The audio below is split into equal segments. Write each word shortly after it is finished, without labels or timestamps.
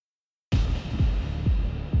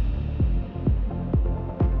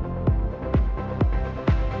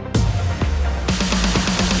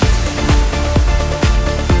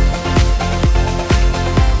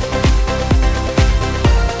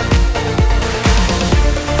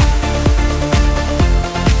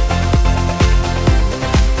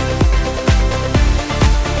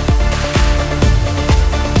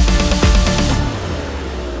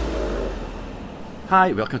Hi,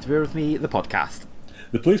 welcome to Bear With Me, the podcast.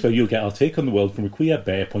 The place where you'll get our take on the world from a queer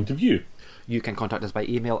bear point of view. You can contact us by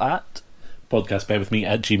email at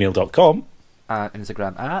podcastbearwithme@gmail.com and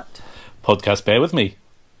Instagram at podcastbearwithme.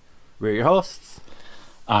 We're your hosts.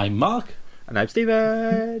 I'm Mark. And I'm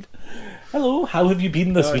Stephen. Hello, how have you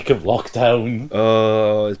been this week of lockdown?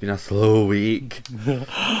 Oh, it's been a slow week.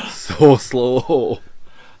 So slow.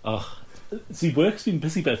 See, work's been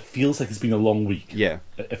busy, but it feels like it's been a long week. Yeah.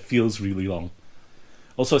 It feels really long.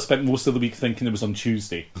 Also, I spent most of the week thinking it was on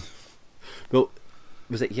Tuesday. Well,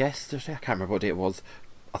 was it yesterday? I can't remember what day it was.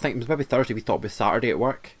 I think it was maybe Thursday. We thought it was Saturday at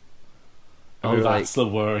work. And Oh, we were that's the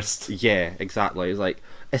worst. yeah, exactly. It's like,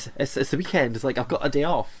 it's the weekend. It's like, I've got a day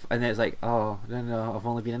off. And then it's like, oh, no, I've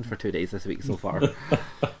only been in for 2 days this week so far.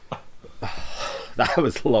 That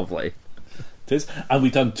was lovely. It is. And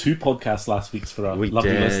we done 2 podcasts last week for our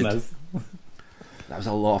lovely listeners. That was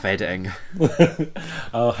a lot of editing.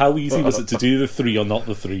 How easy was it to do the 3 or not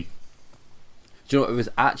the 3? Do you know, it was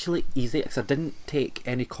actually easy because I didn't take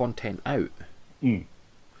any content out.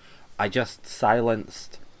 I just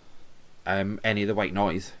silenced any of the white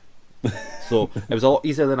noise. So it was a lot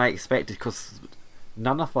easier than I expected because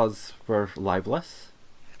none of us were libelous,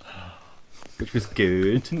 which was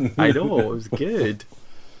good. I know, it was good.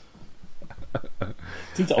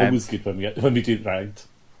 It's always good when we do it right.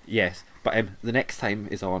 Yes, but the next time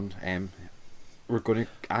is on. We're going to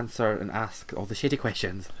answer and ask all the shady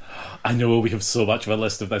questions. I know, we have so much of a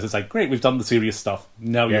list of this. It's like, great, we've done the serious stuff.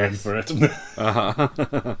 Now you're in for it.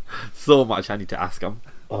 So much I need to ask them.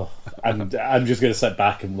 And I'm just going to sit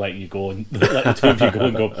back and let you go, and let the two of you go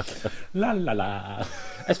and go, la la la.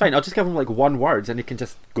 It's fine, I'll just give them like one word and you can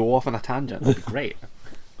just go off on a tangent. It'll be great.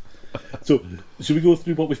 So, should we go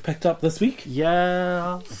through what we've picked up this week?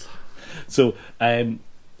 Yes. So,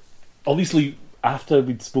 obviously, after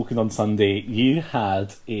we'd spoken on Sunday, you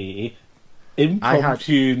had a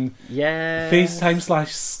impromptu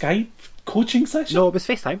FaceTime/Skype coaching session? No, it was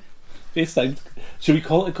FaceTime. FaceTime. Should we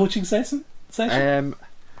call it a coaching session?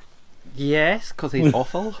 Yes, because he's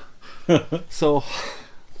awful. So,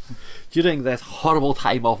 during this horrible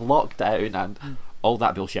time of lockdown and all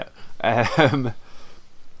that bullshit,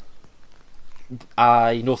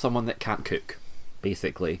 I know someone that can't cook,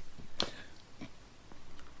 basically.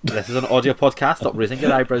 This is an audio podcast. Stop raising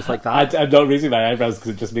your eyebrows like that. I'm not raising my eyebrows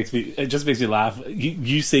because it just makes me laugh.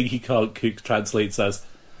 You saying he can't cook translates as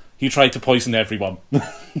he tried to poison everyone. No,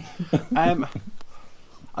 I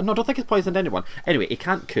don't think he's poisoned anyone. Anyway, he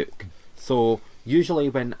can't cook. So usually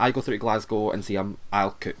when I go through to Glasgow and see him,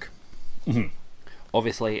 I'll cook. Mm-hmm.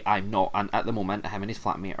 Obviously, I'm not, and at the moment, him and his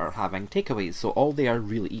flatmate are having takeaways. So all they are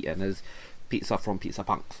really eating is pizza from Pizza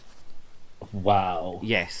Punks. Wow.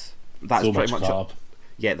 Yes, that's so pretty much much. carb.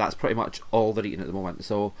 Yeah, that's pretty much all they're eating at the moment.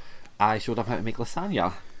 So I showed him how to make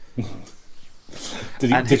lasagna.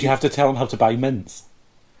 Did you have to tell him how to buy mince?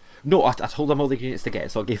 No, I told him all the ingredients to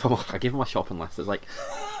get. So I gave him a shopping list. It's like,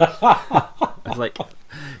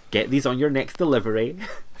 get these on your next delivery.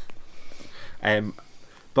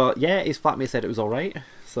 But yeah, his flatmate said it was all right.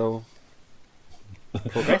 So.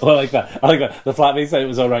 Progress. I like that. The flatmate said it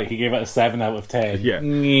was alright. He gave it a 7 out of 10. Yeah.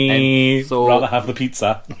 So rather have the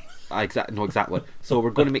pizza. Exactly. So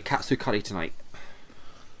we're going to make katsu curry tonight.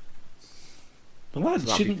 Well,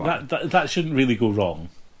 that shouldn't really go wrong.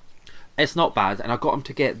 It's not bad, and I got him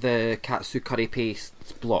to get the katsu curry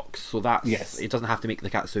paste blocks, so that's he doesn't have to make the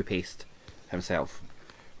katsu paste himself,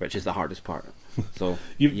 which is the hardest part. So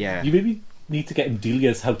you maybe need to get him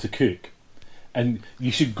Delia's how to cook. And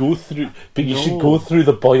you should go through, should go through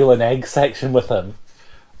the boil an egg section with him.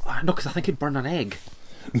 No, because I think he'd burn an egg.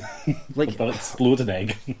 Like, they'll explode an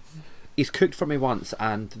egg. He's cooked for me once,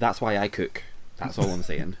 and that's why I cook. That's all I'm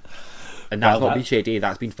saying. And that's not been shady.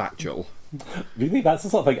 That's been factual. Really, that's the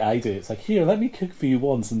sort of thing I do. It's like, here, let me cook for you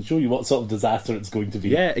once and show you what sort of disaster it's going to be.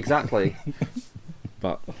 Yeah, exactly.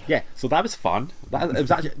 But yeah, so that was fun. It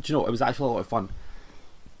was actually, do you know, it was actually a lot of fun.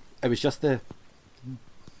 It was just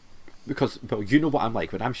because, well, you know what I'm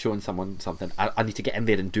like when I'm showing someone something. I need to get in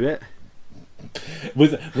there and do it.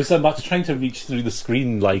 Was there much trying to reach through the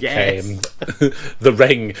screen like yes. The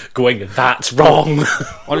Ring going, that's wrong?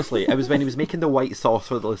 Honestly, it was when he was making the white sauce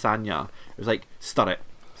for the lasagna. It was like, stir it.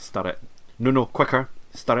 No, quicker.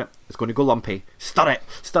 Stir it. It's going to go lumpy. Stir it.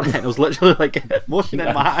 And it was literally like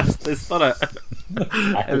motioning my hands to stir it.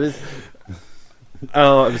 It was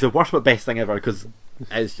the worst but best thing ever because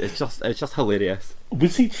it's just hilarious.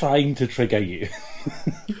 Was he trying to trigger you?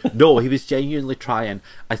 No, he was genuinely trying.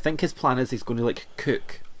 I think his plan is he's going to like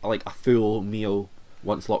cook like a full meal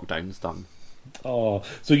once lockdown's done. Oh,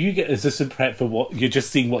 so you get assistant prep for what you're just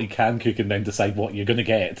seeing what you can cook and then decide what you're going to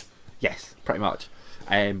get. Yes, pretty much.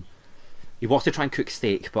 He wants to try and cook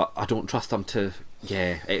steak, but I don't trust him to.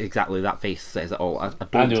 Yeah, exactly. That face says it all. I I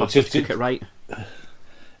don't know, trust him just- to cook it right.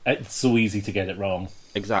 It's so easy to get it wrong.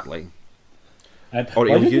 Exactly. Or Or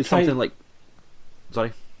he'll use something like.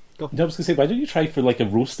 Sorry. No, I was going to say, why don't you try for like a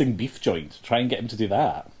roasting beef joint? Try and get him to do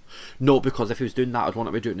that. No, because if he was doing that, I'd want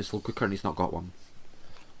him to do it in a slow cooker, and he's not got one.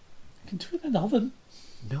 You can do it in an oven.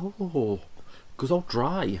 No, goes all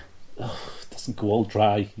dry. It doesn't go all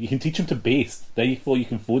dry. You can teach him to baste. Therefore, you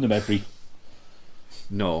can phone him every.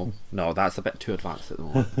 No, that's a bit too advanced at the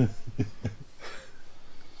moment.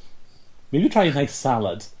 Maybe try a nice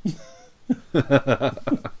salad.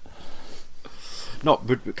 No,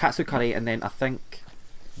 but katsu curry, and then I think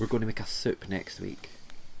we're going to make a soup next week.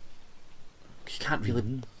 You can't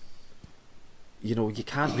really, you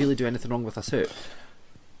can't really do anything wrong with a soup.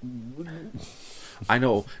 I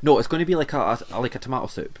know. No, it's going to be like a tomato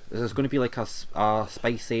soup. It's going to be like a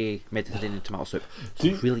spicy Mediterranean tomato soup. So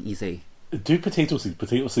it's really easy. Do potato soup.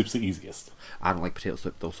 Potato soup's the easiest. I don't like potato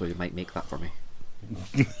soup though, so you might make that for me.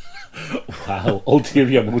 Wow,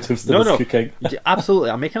 ulterior motives to this cooking. Absolutely.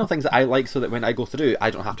 I'm making all things that I like so that when I go through,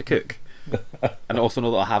 I don't have to cook. And also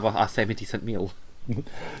know that I'll have a semi-decent meal.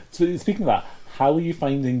 So, speaking of that, how are you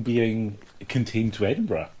finding being contained to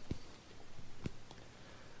Edinburgh?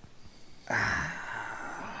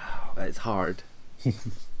 It's hard. It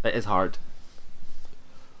is hard.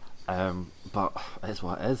 But it is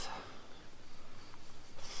what it is.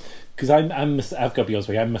 Because I've got to be honest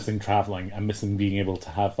with you, I'm missing travelling. I'm missing being able to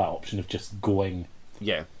have that option of just going,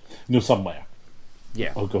 Yeah. Somewhere,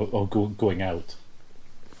 Yeah. or going out.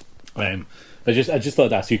 I just thought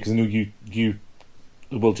I'd ask you because I know you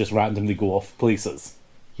will just randomly go off places.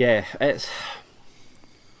 Yeah,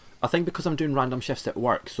 I think because I'm doing random shifts at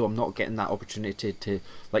work, so I'm not getting that opportunity to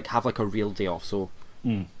like have like a real day off. So,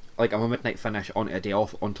 like I'm a midnight finish onto a day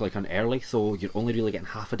off onto like an early, so you're only really getting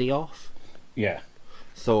half a day off. Yeah.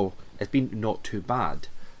 So it's been not too bad,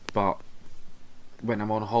 but when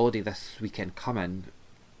I'm on holiday this weekend coming,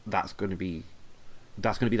 that's going to be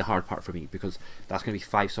the hard part for me because that's going to be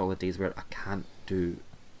 5 solid days where I can't do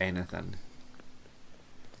anything.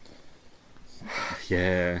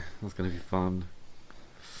 Yeah, that's going to be fun.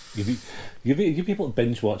 You be able to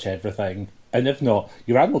binge watch everything, and if not,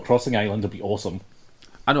 your Animal Crossing island will be awesome.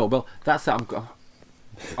 I know. Well, that's it. I've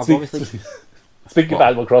obviously. Speaking of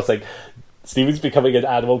Animal Crossing, Stephen's becoming an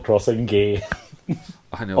Animal Crossing gay.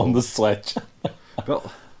 I know. On the Switch.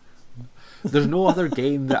 But there's no other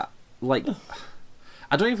game that like.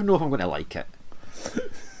 I don't even know if I'm going to like it.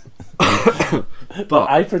 But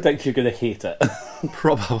I predict you're going to hate it.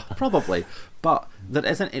 Probably. But there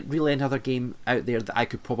isn't really another game out there that I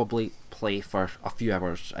could probably play for a few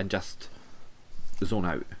hours and just zone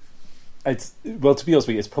out. Well, to be honest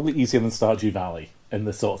with you, it's probably easier than Stardew Valley in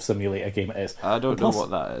the sort of simulator game it is. I don't know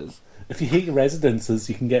what that is. If you hate your residences,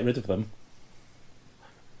 you can get rid of them.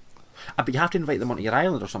 But you have to invite them onto your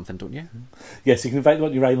island or something, don't you? Yes, you can invite them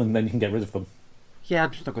onto your island and then you can get rid of them. Yeah,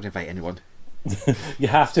 I'm just not going to invite anyone. You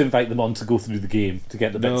have to invite them on to go through the game to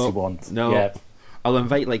get the bits you want. No. Yeah. I'll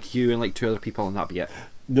invite like you and like 2 other people and that'll be it.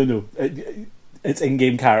 No. It's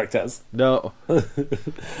in-game characters. No.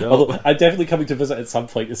 Although I'm definitely coming to visit at some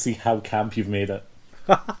point to see how camp you've made it.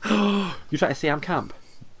 You try to say I'm camp?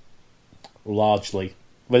 Largely.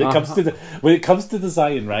 When it comes to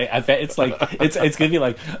design, right? I bet it's like it's gonna be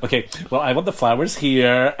like, okay, well, I want the flowers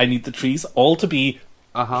here. I need the trees all to be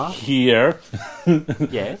here.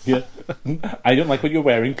 Yes. Yeah. I don't like what you're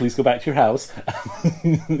wearing. Please go back to your house.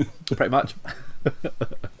 Pretty much.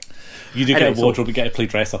 You do get a wardrobe. You get to play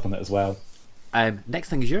dress up on it as well. Next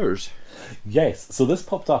thing is yours. Yes. So this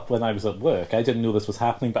popped up when I was at work. I didn't know this was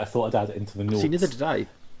happening, but I thought I'd add it into the notes. See, neither did I.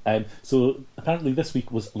 So apparently this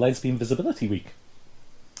week was Lesbian Visibility Week.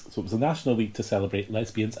 So it was a national week to celebrate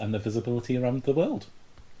lesbians and their visibility around the world.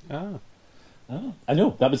 Oh, I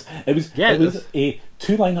know. It was a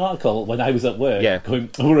 2-line article when I was at work. Yeah. Going,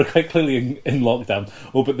 we were quite clearly in lockdown.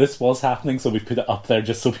 Oh, but this was happening, so we put it up there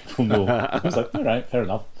just so people know. I was like, all right, fair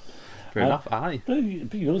enough. Fair enough. Aye. But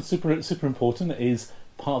it's super important. It is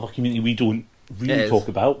part of our community we don't really talk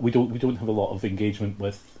about. We don't have a lot of engagement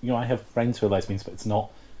with. I have friends who are lesbians, but it's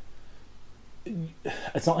not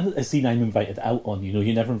a scene I'm invited out on.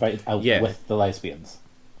 You're never invited out with the lesbians.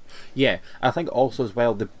 Yeah, I think also as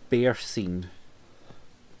well the bear scene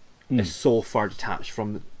is so far detached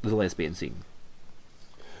from the lesbian scene.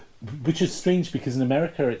 Which is strange because in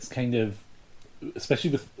America it's kind of,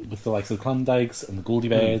 especially with the likes of the Klondikes and the Goldie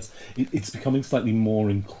Bears, it's becoming slightly more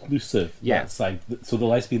inclusive. Yeah. That side. So the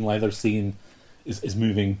lesbian leather scene is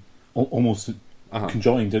moving almost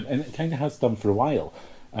conjoined, and it kind of has done for a while.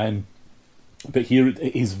 But here it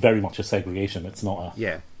is very much a segregation. It's not a...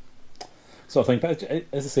 Yeah. sort of thing. But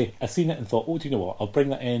as I say, I've seen it and thought, oh, do you know what? I'll bring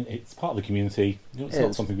that in. It's part of the community. It's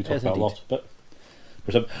not something we talk about a lot, but.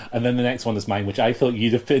 And then the next one is mine, which I thought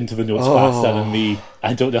you'd have fit into the notes faster than me.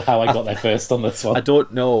 I don't know how I got there first on this one. I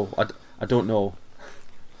don't know. I don't know.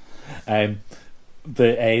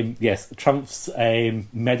 Yes, Trump's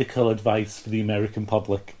medical advice for the American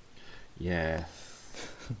public. Yes.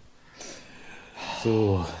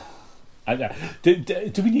 So,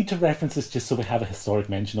 do we need to reference this just so we have a historic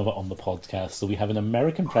mention of it on the podcast? So we have an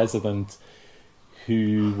American president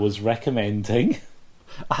who was recommending.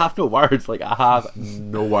 I have no words. I have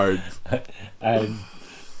no words. I'm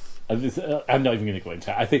not even going to go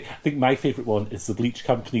into it. I think my favourite one is the bleach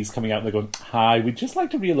companies coming out and they're going, "Hi, we'd just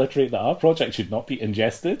like to reiterate that our project should not be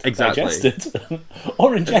digested,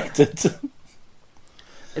 or injected." It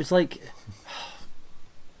was like,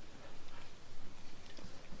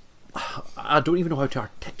 I don't even know how to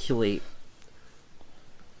articulate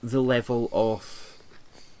the level of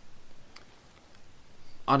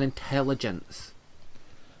unintelligence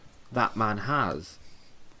that man has.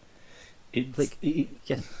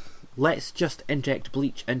 Yes, let's just inject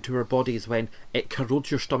bleach into our bodies when it corrodes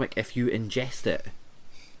your stomach if you ingest it.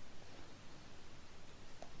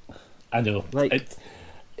 I know.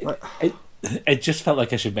 It just felt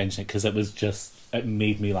like I should mention it because it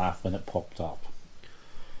made me laugh when it popped up.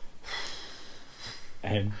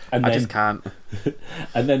 And I just can't.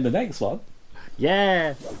 And then the next one.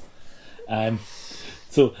 Yeah.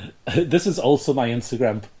 So this is also my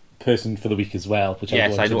Instagram person for the week as well, which I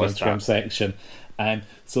watched in the Instagram section.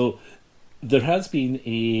 So there has been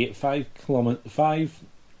a 5 kilometer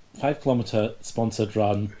sponsored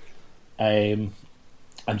run. I'm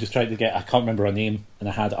just trying to get. I can't remember her name, and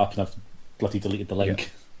I had it up, and I've bloody deleted the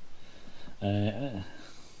link. Because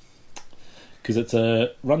it's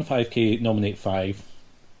a run 5k, nominate 5,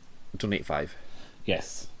 donate 5.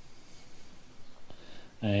 Yes.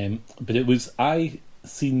 But it was I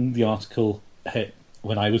seen the article hit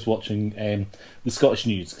when I was watching the Scottish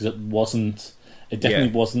news because it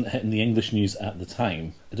definitely wasn't hitting the English news at the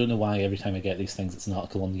time. I don't know why every time I get these things it's an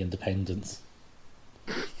article on the Independence.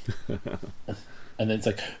 And then it's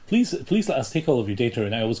like, please let us take all of your data,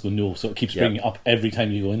 and I always go no, so it keeps bringing it up every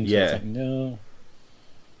time you go in. So it's like, no.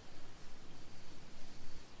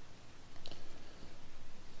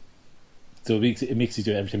 So it makes you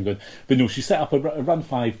do it every time you go in. But no, she set up a run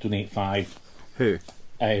 5, donate 5. Who?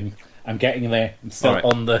 I'm getting there. I'm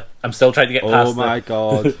still I'm still trying to get past. Oh my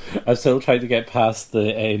god! I'm still trying to get past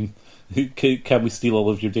the. Can we steal all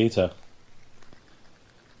of your data?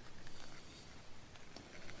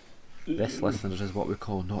 This, listeners, is what we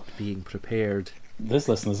call not being prepared. This,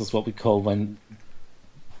 listeners, is what we call when.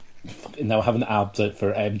 Now having abs out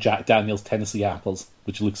for Jack Daniel's Tennessee apples,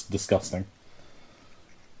 which looks disgusting.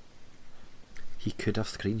 He could have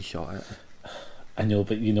screenshot it. I know,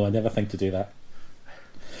 but I never think to do that.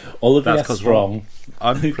 Olivia Strong,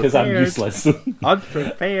 because I'm useless.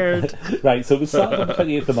 Unprepared. Right, so we started on the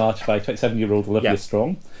 28th of March by 27-year-old Olivia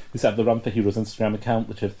Strong, who set up the Run for Heroes Instagram account,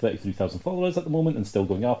 which has 33,000 followers at the moment and still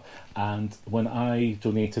going up. And when I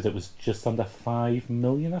donated, it was just under 5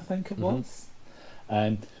 million, I think it was.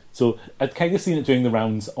 So I'd kind of seen it doing the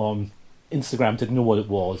rounds on Instagram, didn't know what it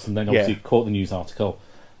was, and then obviously caught the news article.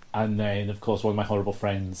 And then, of course, one of my horrible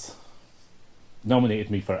friends nominated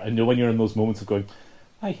me for it. I know when you're in those moments of going,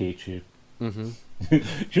 I hate you. Mm-hmm.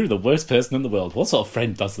 You're the worst person in the world. What sort of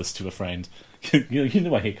friend does this to a friend? you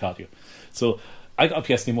know I hate cardio. So I got up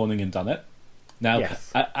yesterday morning and done it. Now,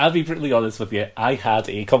 I'll be brutally honest with you. I had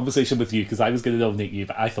a conversation with you because I was going to nominate you,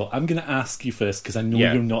 but I thought, I'm going to ask you first because I know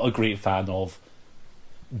you're not a great fan of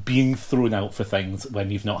being thrown out for things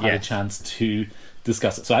when you've not had a chance to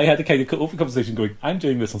discuss it. So I had a kind of open conversation going, I'm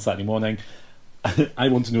doing this on Saturday morning. I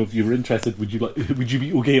want to know if you were interested. Would you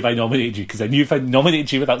be okay if I nominated you? Because I knew if I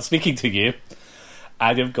nominated you without speaking to you,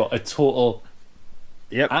 I'd have got a total,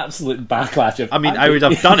 absolute backlash. I would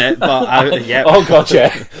have done it, but oh god,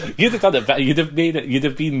 you'd have done it, but you'd have made it. You'd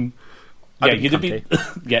have been. Yeah, you'd have been.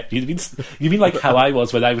 You'd been like how I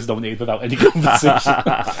was when I was nominated without any conversation.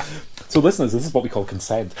 So, listeners, this is what we call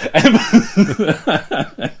consent.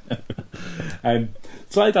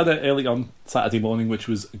 So I did it early on Saturday morning, which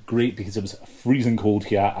was great because it was freezing cold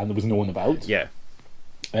here and there was no one about. Yeah.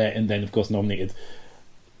 And then, of course, nominated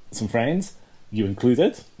some friends, you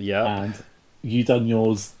included. Yeah. And you done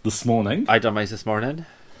yours this morning. I done mine this morning.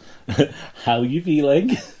 How are you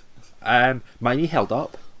feeling? My knee held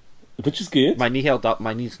up. Which is good. My knee held up.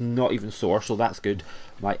 My knee's not even sore, so that's good.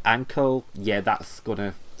 My ankle, that's going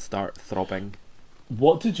to start throbbing.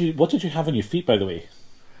 What did you have on your feet, by the way?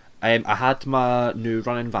 I had my new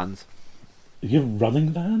running Vans. You have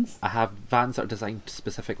running Vans? I have Vans that are designed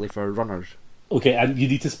specifically for runners. Okay, and you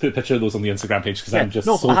need to put a picture of those on the Instagram page because I'm just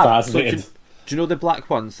no, so I have. fascinated. So, do you know the black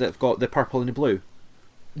ones that've got the purple and the blue?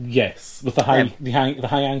 Yes, with the high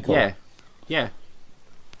ankle. Yeah, yeah.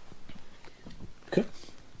 Okay.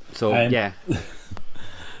 So yeah.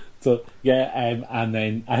 So yeah, and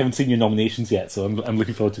then I haven't seen your nominations yet, so I'm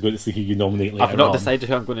looking forward to going to see who you nominate later. I've not on. decided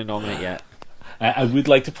who I'm going to nominate yet. I would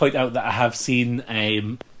like to point out that I have seen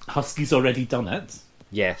Husky's already done it.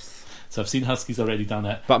 Yes. So I've seen Husky's already done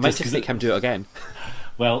it. But I might just make him do it again.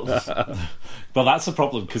 Well, well, that's the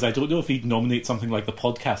problem because I don't know if he'd nominate something like the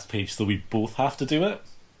podcast page, so we both have to do it.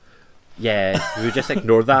 Yeah, we would just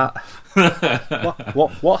ignore that.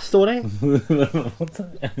 What story?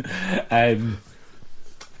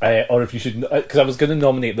 Or if you should, because I was going to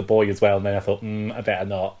nominate the boy as well, and then I thought, I better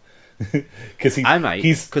not, because I might,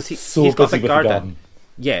 he's so he's got busy a big with garden. the garden.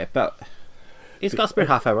 Yeah, but he's got a spare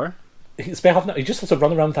half hour. He just has to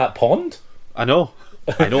run around that pond. I know.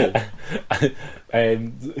 So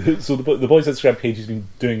the boy's Instagram page has been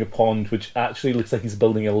doing a pond, which actually looks like he's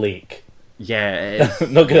building a lake. Yeah, it is.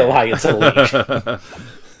 Not gonna lie, it's a lake.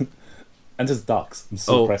 And his ducks. I'm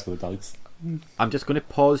so impressed with the ducks. I'm just going to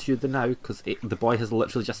pause you now because the boy has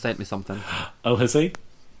literally just sent me something. Oh, has he?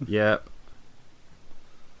 Yep.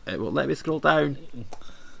 It won't let me scroll down.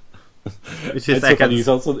 It's so funny. He's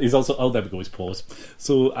also. Oh, there we go. He's paused.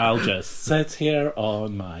 So I'll just sit here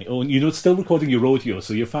on my own. You know, it's still recording your rodeo,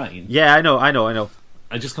 so you're fine. Yeah, I know.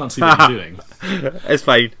 I just can't see what you're doing. It's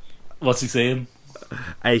fine. What's he saying?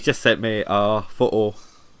 He just sent me a photo.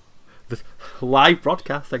 Live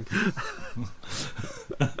broadcasting.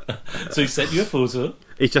 So he sent you a photo.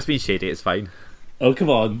 He's just been shady. It's fine. Oh, come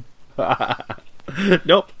on.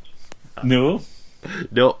 Nope. No.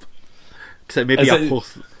 Nope. Because it may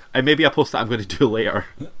be a post that I'm going to do later.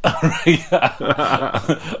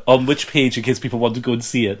 On which page, in case people want to go and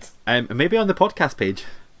see it? Maybe on the podcast page.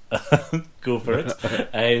 Go for it.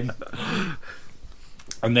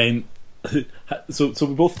 And then, so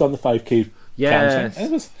we've both done the 5K. Yes.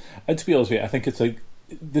 And to be honest with you, I think it's a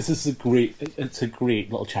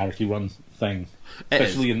great little charity run thing,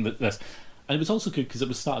 especially in this. And it was also good because it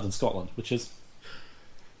was started in Scotland, which is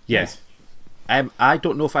yes. I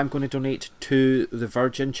don't know if I'm going to donate to the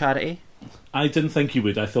Virgin charity. I didn't think you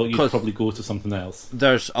would. I thought you'd probably go to something else.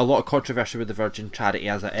 There's a lot of controversy with the Virgin charity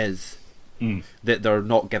as it is, that they're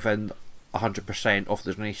not giving 100% of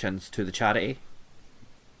the donations to the charity.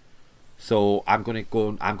 So I'm going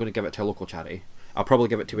to give it to a local charity. I'll probably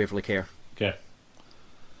give it to Waverley Care. Okay.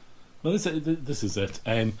 Well, this is it.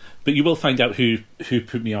 But you will find out who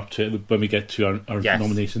put me up to it when we get to our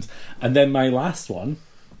nominations. And then my last one,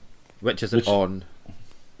 which isn't on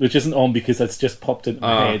because it's just popped into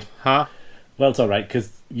my head. Huh? Well, it's all right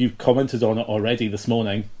because you've commented on it already this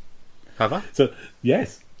morning. Have I? So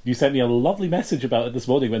yes, you sent me a lovely message about it this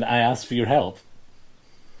morning when I asked for your help.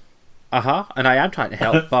 And I am trying to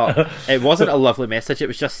help, but it wasn't a lovely message. It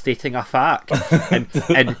was just stating a fact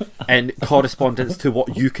and correspondence to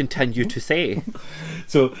what you continue to say.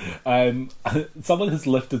 So, someone has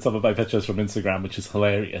lifted some of my pictures from Instagram, which is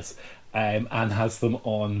hilarious, and has them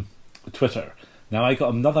on Twitter. Now, I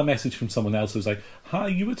got another message from someone else who was like, "Hi,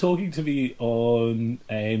 you were talking to me on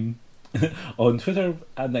on Twitter,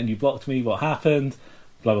 and then you blocked me. What happened?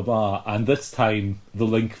 Blah blah blah." And this time, the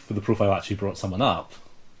link for the profile actually brought someone up.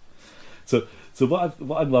 So what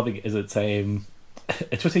I'm loving is it's a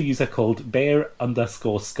Twitter user called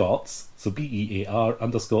Bear_Scots, so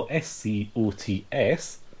BEAR_SCOTS,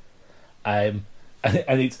 and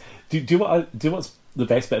it's do what's the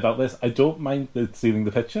best bit about this. I don't mind stealing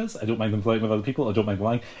the pictures. I don't mind them flirting with other people. I don't mind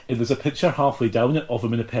lying. If there's a picture halfway down it of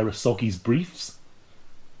him in a pair of Soggy's briefs,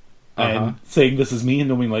 saying this is me, and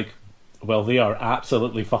knowing like, well, they are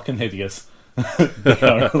absolutely fucking hideous. They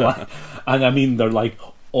are and I mean they're like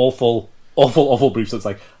awful briefs. It's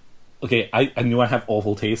like, okay, I know I have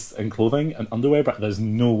awful tastes in clothing and underwear, but there's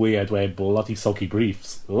no way I'd wear bloody soggy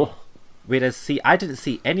briefs. Ugh. Whereas, see, I didn't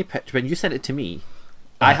see any picture when you sent it to me.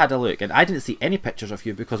 I had a look and I didn't see any pictures of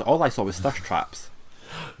you because all I saw was thirst traps.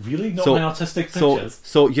 Really, not my artistic pictures.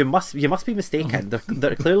 So you must be mistaken.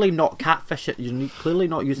 They're clearly not catfish. You're clearly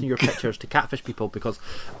not using your pictures to catfish people because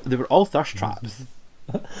they were all thirst traps.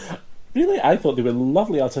 Really? I thought they were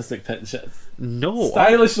lovely artistic pictures. No.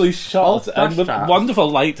 Stylishly shot and with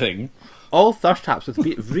wonderful lighting. All thirst traps with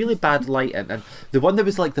really bad lighting. And the one that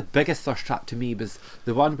was like the biggest thirst trap to me was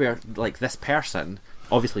the one where like this person,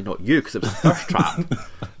 obviously not you because it was a thirst trap,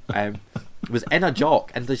 was in a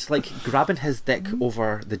jock and just like grabbing his dick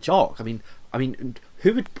over the jock. I mean,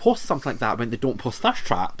 who would post something like that when they don't post thirst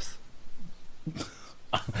traps?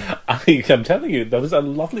 I'm telling you, there was a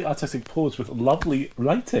lovely artistic pose with lovely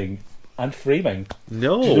lighting. and framing.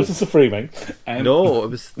 No. Did you notice the framing? No, it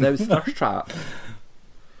was Thirst Trap.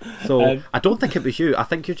 So I don't think it was you. I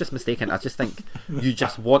think you're just mistaken. I just think you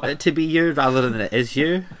just want it to be you rather than it is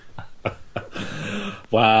you.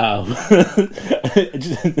 Wow.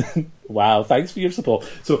 Wow, thanks for your support.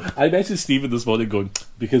 So I messaged Stephen this morning going,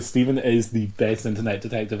 because Stephen is the best internet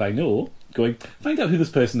detective I know, going, find out who this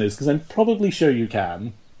person is, because I'm probably sure you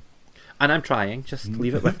can. And I'm trying. Just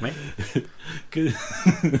leave it with me. Do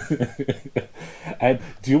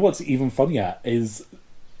you know what's even funnier is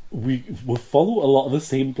we follow a lot of the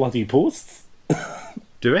same bloody posts.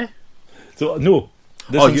 Do we? So no,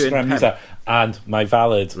 this Instagram user and my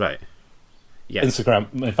valid Yes.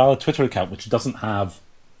 Instagram, my valid Twitter account, which doesn't have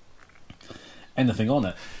anything on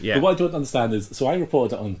it. Yeah. But what I don't understand is, so I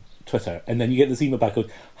reported it on Twitter, and then you get this email back going,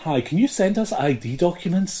 "Hi, can you send us ID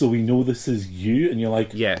documents so we know this is you?" And you're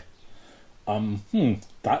like, yeah.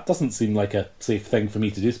 That doesn't seem like a safe thing for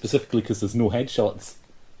me to do, specifically because there's no headshots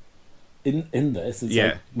in this. It's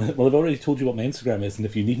like, well, I've already told you what my Instagram is, and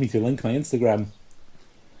if you need me to link my Instagram,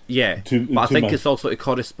 but I think it's also to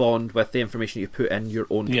correspond with the information you put in your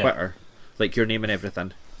own Twitter, like your name and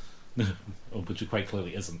everything. Which it quite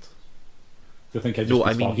clearly isn't. I think I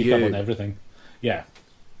just you on everything. Yeah.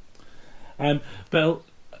 But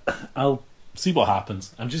I'll see what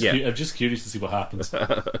happens. I'm just curious to see what happens.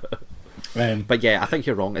 But yeah, I think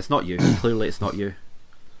you're wrong. It's not you. Clearly, it's not you.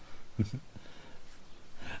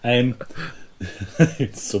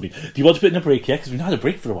 It's so mean. Do you want to put in a break? Yeah, because we've not had a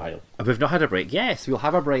break for a while. We've not had a break. Yes, we'll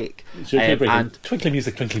have a break. Break and twinkly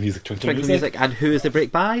music. And who is the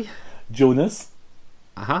break by? Jonas.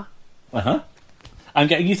 I'm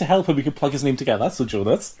getting you to help him. We can plug his name together. So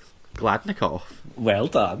Jonas Gladnikoff. Well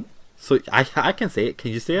done. So I can say it.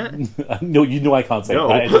 Can you say it? No, you know I can't say it.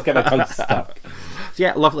 Right? I just get my tongue stuck. So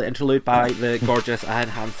yeah, lovely interlude by the gorgeous and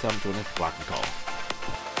handsome Jonas Gladnikoff.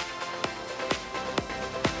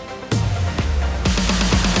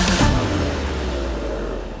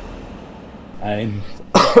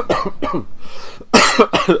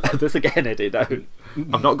 This again, Eddie. Now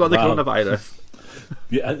I've not got the coronavirus.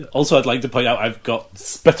 Yeah, also, I'd like to point out I've got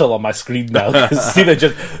spittle on my screen now.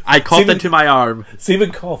 I coughed into my arm.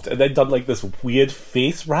 Stephen coughed and then done like this weird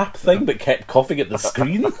face wrap thing, but kept coughing at the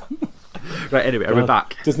screen. Right. Anyway, are we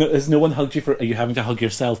back? Has no one hugged you Are you having to hug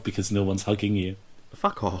yourself because no one's hugging you?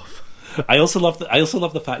 Fuck off. I also love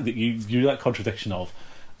the fact that you do that contradiction of,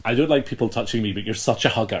 I don't like people touching me, but you're such a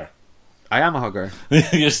hugger. I am a hugger.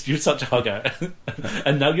 you're such a hugger.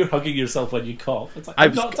 And now you're hugging yourself when you cough. It's like,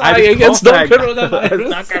 I'm not dying, it's not coronavirus. It's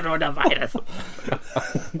not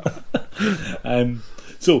coronavirus.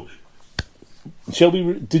 So, shall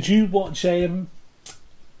we... Did you watch the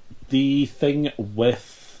thing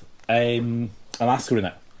with Alaska in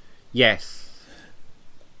it? Yes.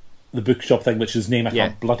 The bookshop thing, which his name I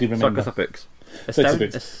can't bloody remember. Circus of Books.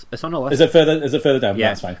 It's on the list. Is it further down?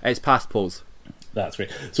 Yeah, that's fine. It's past Pose. That's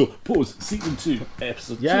great. So, Pose, Season 2,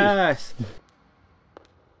 Episode 2. Yes!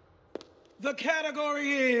 The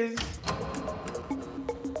category is...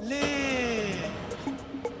 Live.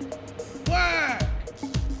 Work.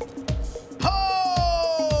 Pose.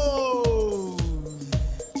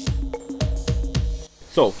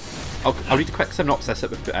 So, I'll read a quick synopsis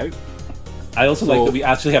that we've put out. I also like that we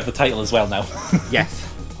actually have the title as well now.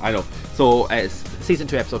 Yes, I know. So, it's Season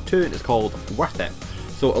 2, Episode 2, and it's called Worth It.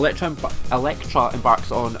 So Elektra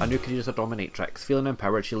embarks on a new career as a dominatrix. Feeling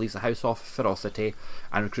empowered, she leaves the house of Ferocity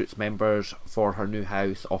and recruits members for her new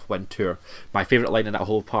house of Wintour. My favourite line in that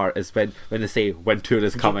whole part is when they say Wintour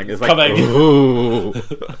is coming. It's like, oh.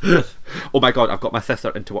 Oh my god, I've got my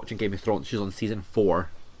sister into watching Game of Thrones. She's on Season 4.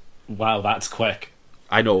 Wow, that's quick.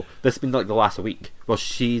 I know. This has been like the last week. Well,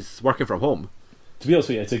 she's working from home. To be honest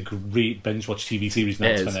with you, it's a great binge-watch TV series now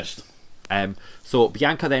it's finished. So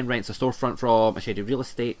Bianca then rents a storefront from a shady real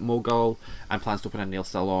estate mogul and plans to open a nail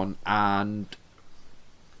salon, and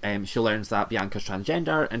she learns that Bianca's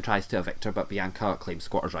transgender and tries to evict her, but Bianca claims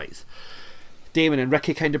squatters' rights. Damon and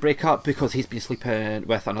Ricky kind of break up because he's been sleeping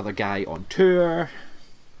with another guy on tour,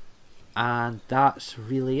 and that's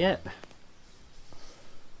really it.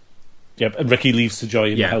 Yep, and Ricky leaves to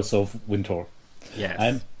join the House of Wintour.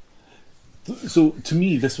 Yes. So to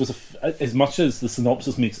me, this was as much as the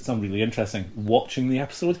synopsis makes it sound really interesting. Watching the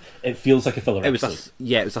episode, it feels like a filler episode.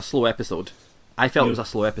 It was a slow episode. I felt it was a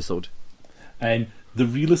slow episode. And the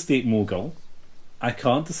real estate mogul, I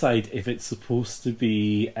can't decide if it's supposed to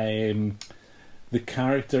be the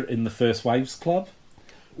character in the First Wives Club.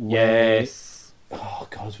 Yes. Oh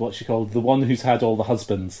God, what's she called? The one who's had all the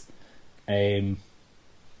husbands. Bette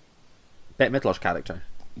Midler's character.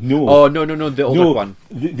 No. Oh no! The older one.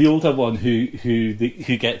 The older one who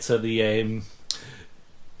gets her the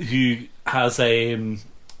who has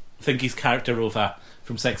Thinky's character over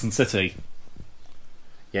from Sex and City.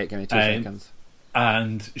 Yeah, give me 2 seconds.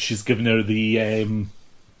 And she's given her the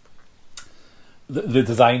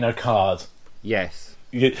designer card. Yes.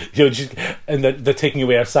 And they're taking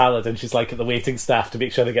away her salad, and she's like at the waiting staff to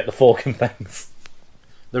make sure they get the fork and things.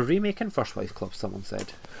 They're remaking First Wives Club, someone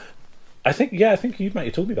said. I think you might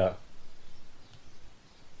have told me that.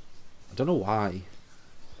 I don't know why.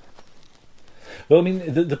 Well, I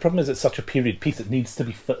mean, the problem is it's such a period piece. It needs to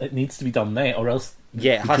be done there, or else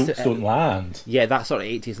Yeah, it the has jokes to. don't land. Yeah, that sort of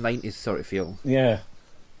 80s, 90s sort of feel. Yeah.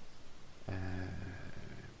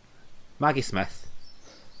 Maggie Smith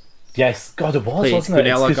Yes, God, it was, plays wasn't it?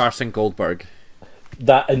 Gunilla It's 'cause Garson Goldberg.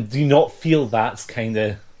 that, and do you not feel that's kind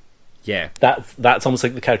of Yeah. that's almost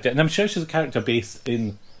like the character? And I'm sure she's a character based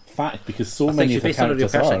in fact, because so I think many she's of the based on a real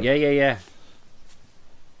characters person. are.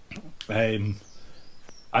 Yeah.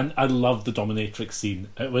 And I loved the dominatrix scene.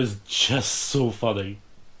 It was just so funny.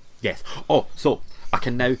 Yes. Oh, so I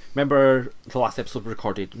can now remember the last episode we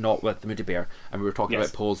recorded, not with the Moody Bear, and we were talking Yes.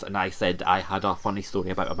 about Pose, and I said I had a funny story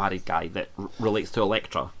about a married guy that relates to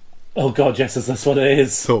Elektra. Oh God, yes, is this what it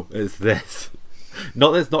is? So is this?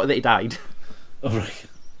 Not that he died. Oh, right.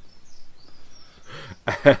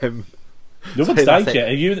 No so one's that's died it.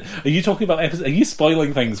 yet. Are you talking about episodes? Are you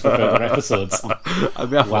spoiling things for further episodes? I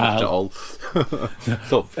mean, I've watched it Wow. all.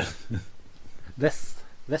 So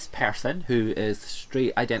this person who is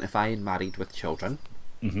straight identifying, married with children,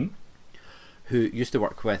 who used to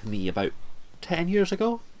work with me about 10 years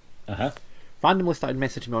ago, randomly started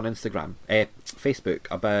messaging me on Instagram, Facebook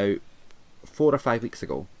about 4 or 5 weeks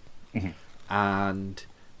ago, and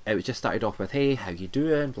it was just started off with, "Hey, how you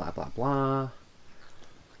doing? Blah blah blah,"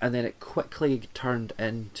 and then it quickly turned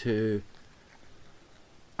into,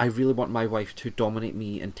 "I really want my wife to dominate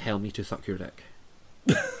me and tell me to suck your dick."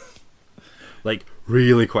 Like,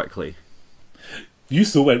 really quickly. You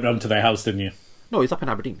still went round to their house, didn't you? No, he's up in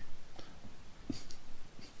Aberdeen.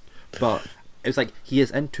 But it was like, he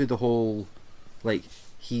is into the whole, like,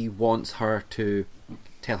 he wants her to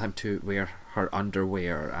tell him to wear her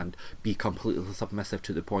underwear and be completely submissive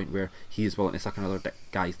to the point where he is willing to suck another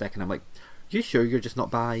guy's dick. And I'm like, you sure you're just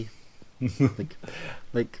not bi?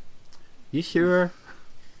 like, you sure?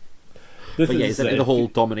 But yeah, he's into the whole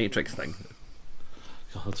dominatrix thing.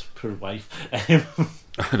 God, poor wife.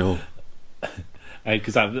 I know.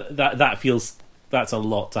 Because that feels, that's a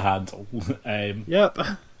lot to handle. Yep.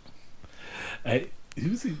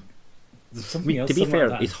 Who's he? There's I something mean, else. to be something fair,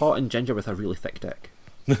 like that. he's hot and ginger with a really thick dick.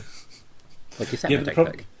 Like, he's Yeah, a but dick the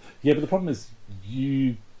dick. yeah, but the problem is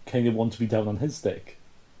you kind of want to be down on his dick.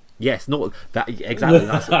 Yes, no, that exactly.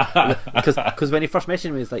 That's because when he first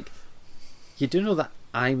mentioned me, he's like, "You do know that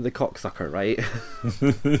I'm the cocksucker, right?"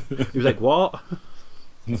 He was like, "What?"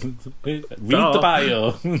 Read the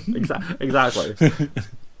bio. Exactly.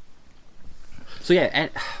 So yeah,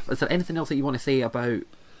 is there anything else that you want to say about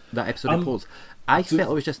that episode of Pose? I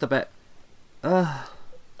felt it was just a bit.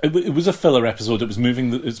 It was a filler episode. It was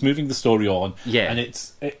moving the story on. Yeah. And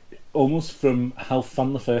it's almost from how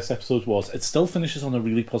fun the first episode was. It still finishes on a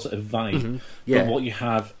really positive vibe. Yeah. But what you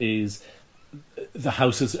have is the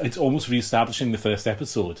house is, it's almost re-establishing the first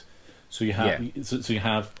episode. So you have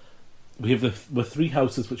we have the three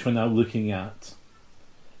houses which we're now looking at.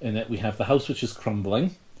 In it, we have the house which is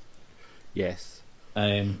crumbling. Yes.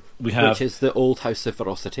 We have, which is the old House of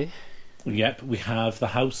Ferocity. Yep, we have the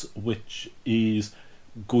house which is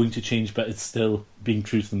going to change, but it's still being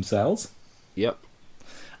true to themselves. Yep.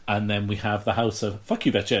 And then we have the house of fuck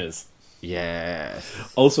you bitches.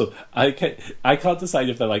 Yes. Also, I can't decide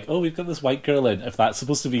if they're like, oh, we've got this white girl in, if that's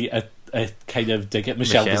supposed to be a kind of dig at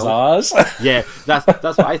Michelle Visage. Yeah, that's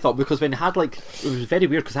what I thought, because when it had like, it was very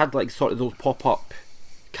weird because it had like sort of those pop up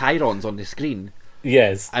chirons on the screen.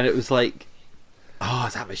 Yes. And it was like, oh,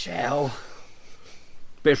 is that Michelle?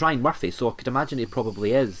 But it's Ryan Murphy, so I could imagine he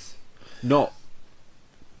probably is not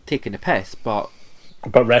taking the piss, but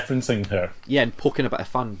referencing her. Yeah, and poking a bit of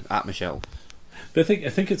fun at Michelle. But I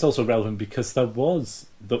think it's also relevant because there was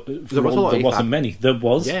a lot of wasn't many. There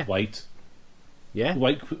was white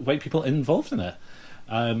people involved in it,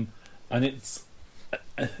 and it's,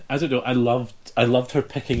 I don't know. I loved her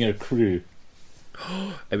picking her crew.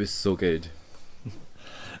 It was so good.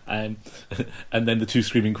 And then the two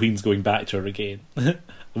screaming queens going back to her again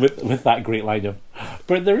with that great line of,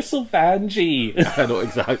 but they're so Vanjie. I know,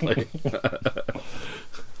 exactly.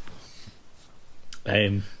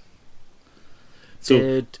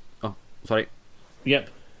 Sorry. Yep.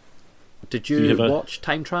 Did you watch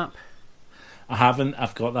Time Trap? I haven't.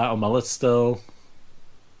 I've got that on my list still.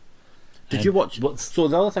 Did you watch? What's So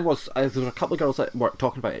the other thing was, there were a couple of girls that were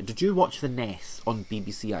talking about it. Did you watch The Nest on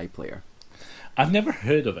BBC iPlayer? I've never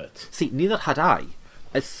heard of it. See, neither had I.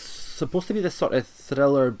 It's supposed to be this sort of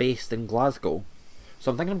thriller based in Glasgow, so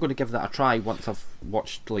I'm thinking I'm going to give that a try once I've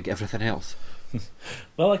watched like everything else.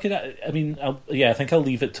 Well, I could. I mean, I think I'll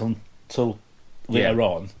leave it till later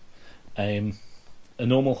on. A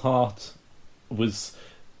Normal Heart was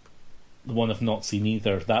the one I've not seen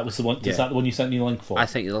either. That was the one. Is that the one you sent me the link for? I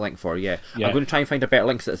sent you the link for. Yeah. Yeah. I'm going to try and find a better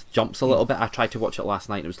link that jumps a little bit. I tried to watch it last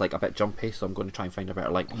night and it was like a bit jumpy, so I'm going to try and find a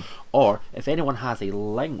better link. Or if anyone has a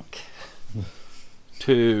link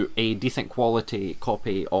to a decent quality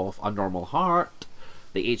copy of A Normal Heart,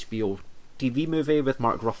 the HBO TV movie with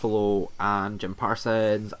Mark Ruffalo and Jim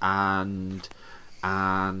Parsons and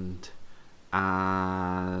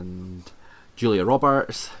Julia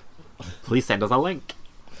Roberts, please send us a link.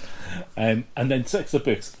 And then Six of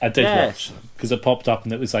Books I did watch, because it popped up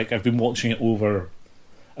and it was like I've been watching it over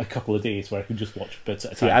a couple of days where I could just watch bits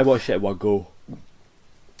at a time. Yeah, I watched it in one go.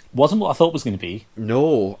 Wasn't what I thought it was going to be.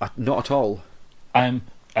 No, not at all. And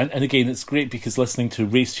again, it's great because listening to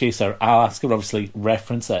Race Chaser, Alaska obviously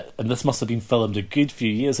reference it, and this must have been filmed a good few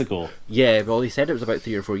years ago. Yeah, well, he said it was about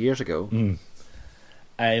 3 or 4 years ago.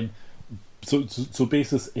 So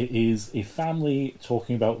basis, it is a family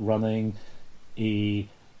talking about running a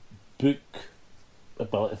book,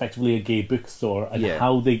 well, effectively a gay bookstore, and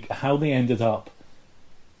how they ended up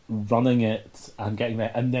running it and getting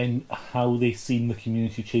there, and then how they seen the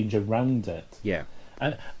community change around it. Yeah.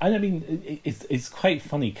 And I mean, it's quite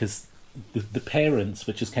funny because the parents,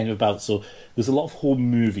 which is kind of about, so there's a lot of home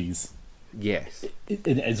movies. Yes.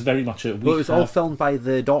 It's very much a... Well, it was all filmed by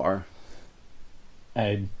the daughter.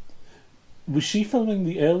 Was she filming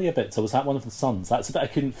the earlier bits, or was that one of the sons? That's a bit I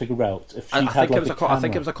couldn't figure out. If I think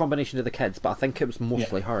it was a combination of the kids, but I think it was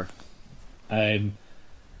mostly her. And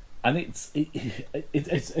it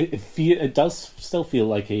does still feel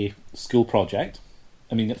like a school project.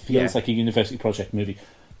 I mean, it feels like a university project movie,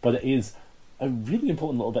 but it is a really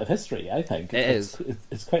important little bit of history, I think.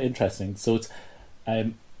 It's quite interesting. So it's,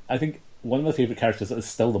 I think one of my favourite characters is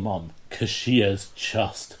still the mum, because she is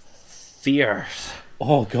just fierce.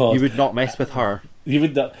 Oh God, you would not mess with her. You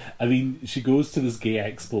would not. I mean, she goes to this gay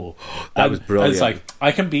expo. That was brilliant. It's like,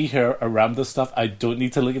 I can be here around this stuff. I don't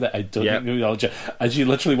need to look at it. I don't need to acknowledge it. And she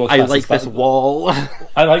literally walks past. I like this wall.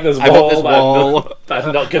 I like this wall. I want this wall.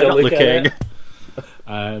 I'm not going to look at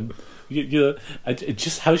it.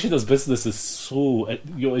 Just how she does business is so,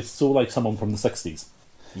 it's so like someone from the 60s.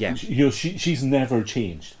 Yeah. She's never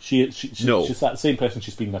changed. She's that same person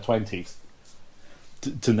she's been in her 20s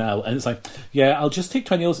to now. And it's like, yeah, I'll just take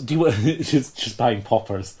 20 euros. Do you want... she's buying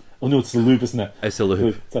poppers. Oh no, it's the lube, isn't it? It's the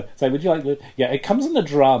lube. It's like, would you like lube? Yeah, it comes in a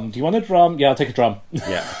drum. Do you want a drum? Yeah, I'll take a drum.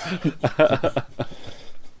 Yeah.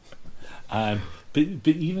 But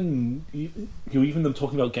even them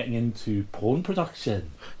talking about getting into porn production,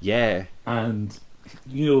 and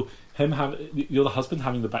him the husband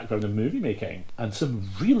having the background in movie making and some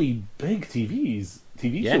really big TV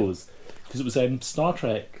shows, because it was Star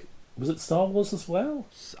Trek. Was it Star Wars as well?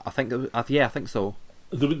 I think I think so.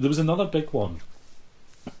 There was another big one,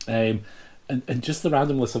 and just the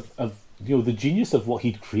randomness of the genius of what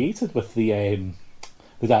he'd created with the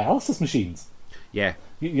dialysis machines. Yeah.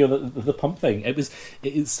 The pump thing. It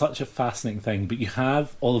is such a fascinating thing, but you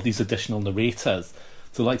have all of these additional narrators,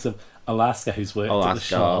 so likes of Alaska, who's worked at the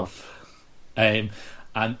shop, and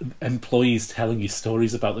employees telling you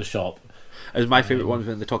stories about the shop. It was my favourite one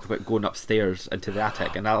when they talk about going upstairs into the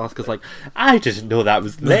attic, and Alaska's like, I didn't know that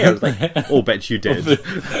was there. It's like, oh, bet you did.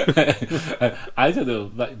 I don't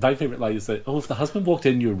know. My favourite line is that, if the husband walked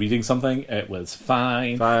in, you were reading something, it was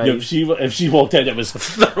fine. If she walked in, it was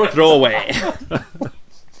throw away.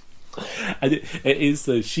 And it is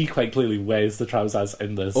she quite clearly wears the trousers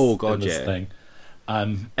in this. Oh God, in this thing.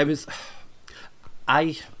 It was.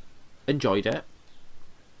 I enjoyed it.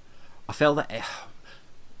 I felt that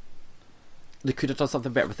they could have done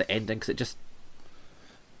something better with the ending, because it just,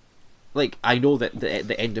 like, I know that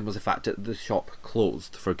the ending was the fact that the shop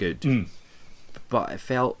closed for good, but it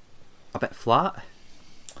felt a bit flat.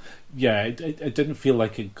 Yeah, it didn't feel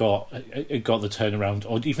like it got the turnaround,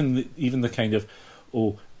 or even the kind of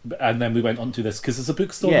and then we went on to this, because is the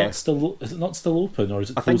bookstore is it not still open, or is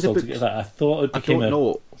it closed altogether? I thought it became. I don't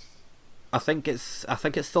know. I think it's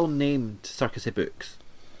still named Circus of Books,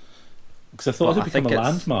 because I thought it had become a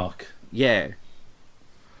landmark. Yeah.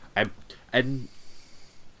 In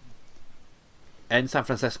San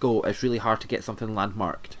Francisco, it's really hard to get something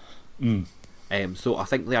landmarked. So I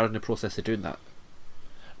think they are in the process of doing that.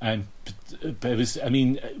 But it was,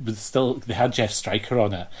 it was still, they had Jeff Stryker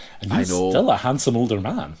on it, and he's still a handsome older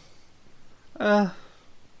man. I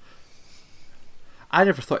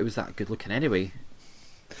never thought he was that good looking anyway.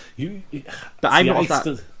 But I'm not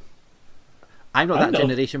that. I'm not that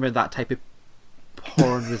generation where that type of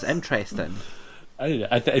porn was interesting. I don't know.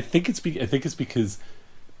 I think it's because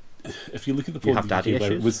if you look at the porn you have daddy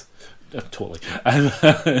issues? it was totally.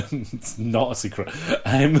 It's not a secret.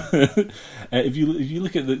 If you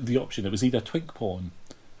look at the option, it was either twink porn,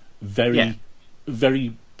 very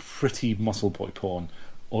pretty muscle boy porn,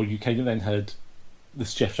 or you kind of then had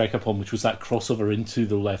this Jeff Striker porn, which was that crossover into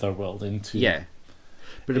the leather world.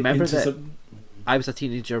 But remember that I was a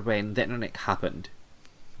teenager when the internet happened,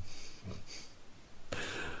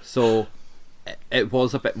 so it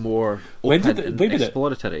was a bit more open and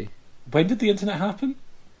exploratory. When did the internet happen?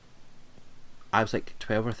 I was like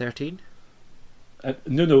 12 or 13.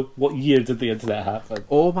 No. What year did the internet happen?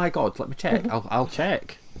 Oh my god! Let me check. I'll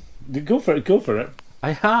check. Go for it.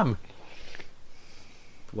 I am.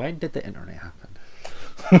 When did the internet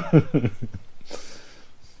happen?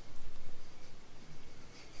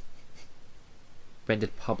 When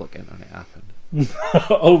did public internet happen?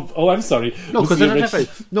 oh, I'm sorry. No, because there's a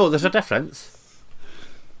difference. No, there's a difference.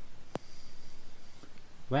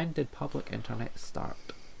 When did public internet start?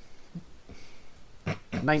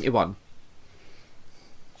 91.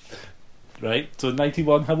 Right, so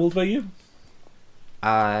 91, how old were you?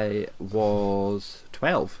 I was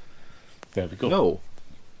 12. There we go. No.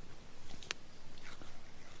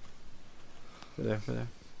 There.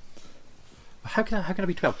 How can I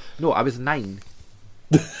be 12? No, I was 9.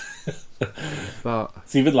 But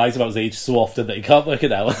Stephen lies about his age so often that he can't work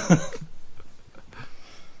it out.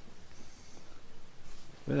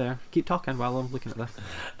 we're there. Keep talking while I'm looking at this.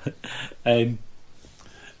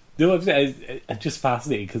 No, I'm just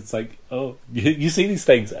fascinated because it's like, you see these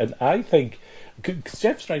things, and I think because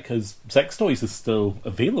Jeff Striker's sex toys are still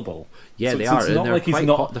available. Yeah, so they are. It's not like he's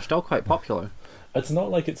not. They're still quite popular. It's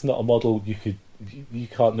not like it's not a model you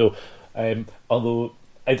can't know. Although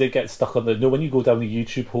I did get stuck on when you go down the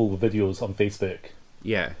YouTube hole of videos on Facebook.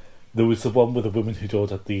 Yeah. There was the one with a woman who'd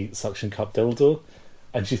ordered the suction cup dildo,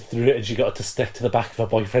 and she threw it and she got it to stick to the back of her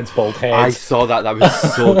boyfriend's bald head. I saw that. That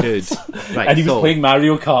was so good. Right, and he was playing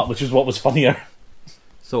Mario Kart, which is what was funnier.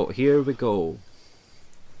 So here we go.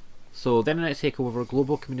 So the internet takeover,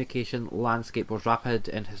 global communication landscape was rapid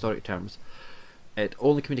in historic terms. It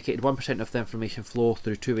only communicated 1% of the information flow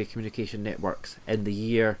through two-way communication networks in the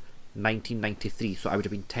year 1993, so I would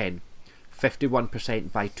have been 10.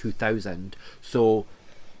 51% by 2000. So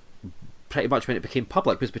pretty much when it became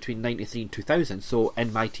public was between 93 and 2000. So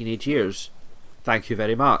in my teenage years, thank you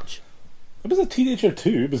very much. I was a teenager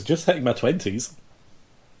too. It was just hitting my 20s.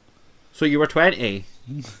 So you were 20?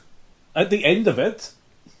 At the end of it.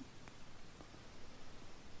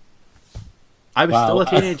 I was still a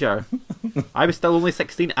teenager. I was still only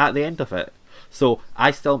 16 at the end of it. So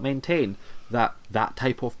I still maintain that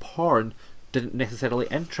type of porn didn't necessarily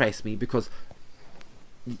interest me because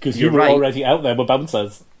you were already out there with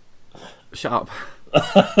bouncers. Shut up.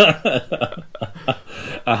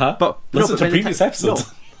 But listen to previous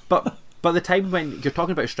episodes. But the time when you're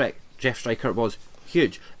talking about Jeff Striker was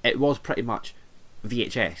huge. It was pretty much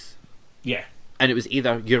VHS. Yeah. And it was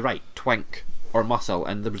either, you're right, twink or muscle,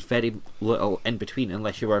 and there was very little in between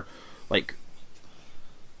unless you were like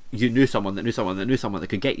you knew someone that knew someone that knew someone that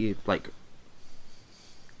could get you like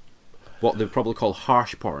what they would probably call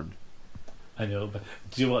harsh porn. I know, but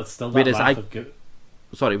do you know what? It's still that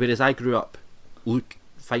whereas I grew up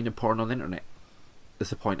finding porn on the internet.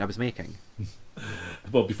 That's the point I was making.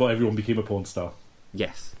 Well, before everyone became a porn star.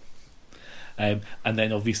 Yes. And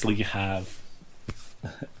then obviously you have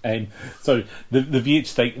so the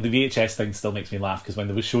VHS thing still makes me laugh because when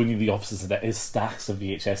they were showing you the offices and it is stacks of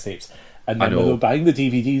VHS tapes, and then when they were buying the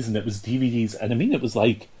DVDs and it was DVDs, and I mean it was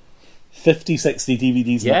like 50, 60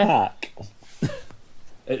 DVDs in a pack.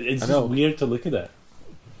 It's just weird to look at it.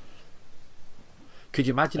 Could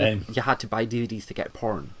you imagine if you had to buy DVDs to get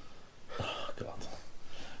porn? Oh God!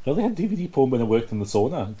 Well, they had DVD porn when I worked in the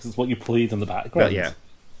sauna because it's what you played in the background. Well,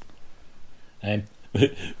 yeah.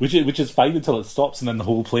 Which is fine until it stops, and then the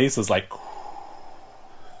whole place is like.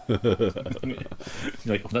 You're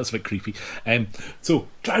like, oh, that's a bit creepy. So,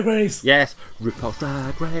 Drag Race. Yes, RuPaul's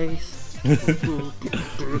Drag Race.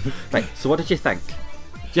 Right. So, what did you think?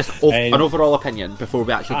 Just an overall opinion before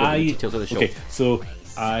we actually go into the details of the show. Okay, so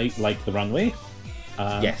I like the runway.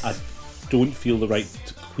 Yes. I don't feel the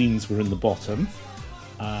right queens were in the bottom.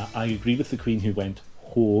 I agree with the queen who went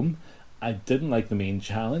home. I didn't like the main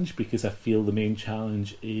challenge because I feel the main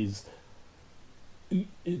challenge is,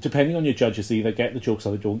 depending on your judges, they either get the jokes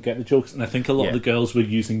or they don't get the jokes. And I think a lot of the girls were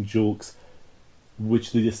using jokes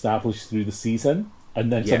which they established through the season.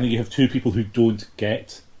 and then Yeah. suddenly you have two people who don't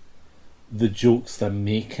get the jokes they're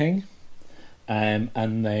making, and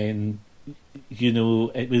then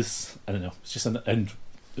it was, I don't know, it's just and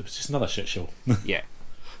it was just another shit show. Yeah.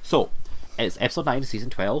 So, it's episode 9 of season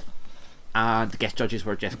 12, and the guest judges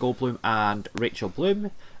were Jeff Goldblum and Rachel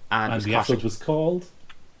Bloom, and, it was the Carson- episode was called.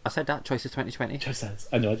 I said that, Choices 2020.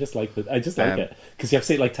 I know, I just like it. I just like it because you have to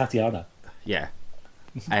say it like Tatiana. Yeah.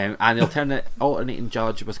 And the alternating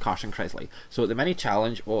judge was Carson Kresley. So the mini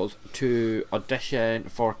challenge was to audition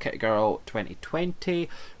for Kit Girl 2020,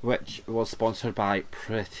 which was sponsored by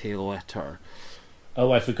Pretty Litter.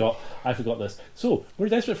 Oh, I forgot this. So we're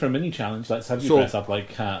desperate for a mini challenge. Let's have you So- dress up like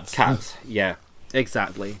cats. Cats, yeah,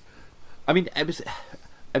 exactly. I mean, it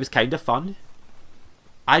was kind of fun.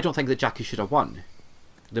 I don't think that Jackie should have won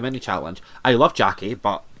the mini challenge. I love Jackie,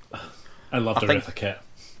 but I loved Aretha Kit.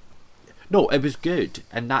 no, it was good,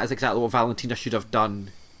 and that is exactly what Valentina should have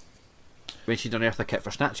done when she done Eartha Kitt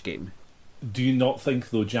for Snatch Game. Do you not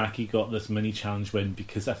think though Jackie got this mini challenge win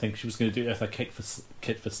because I think she was going to do Eartha Kit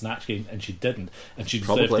for Snatch Game and she didn't, and she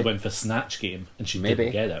deserved Probably. to win for Snatch Game and she Maybe.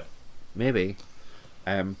 didn't get it. Maybe.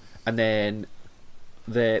 And then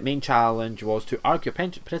the main challenge was to argue a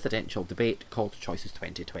presidential debate called Choices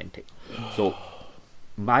 2020. So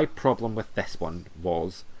my problem with this one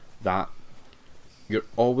was that you're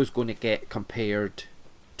always going to get compared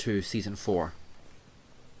to season 4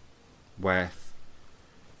 with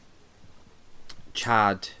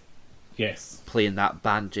Chad Yes, playing that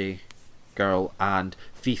Banji girl and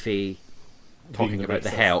Fifi talking the about the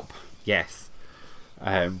racist. help. Yes.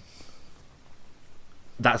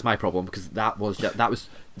 That's my problem because that was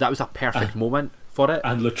a perfect moment for it.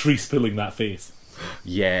 and Latrice pulling that face.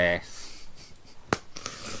 Yes.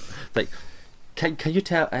 Like, can you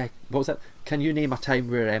tell? What was it? Can you name a time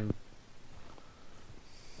where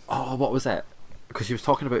oh, what was it? Because she was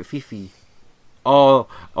talking about Fifi. Oh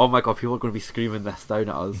my god! People are going to be screaming this down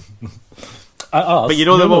at us. Us? But you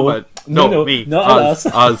know the moment. No, me. not Us.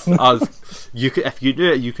 us. Us. You could, if you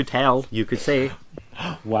knew it, you could tell. You could say.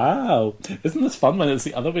 Wow, isn't this fun when it's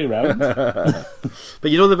the other way around? But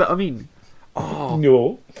you know the bit I mean. Oh,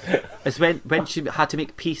 No. it's when she had to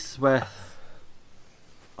make peace with.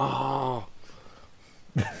 Oh.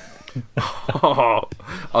 Oh,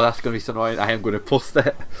 that's going to be so annoying. I am going to post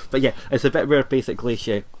it. But yeah, it's a bit where basically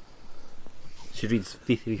she reads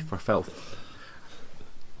Fifi for filth.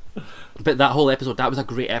 But that whole episode, that was a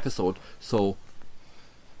great episode. So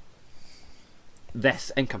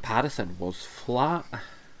this, in comparison, was flat.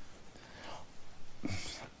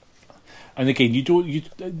 And again,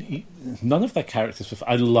 none of the characters.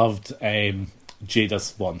 I loved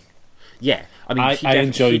Jada's one. Yeah, I mean, I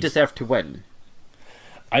enjoyed- she deserved to win.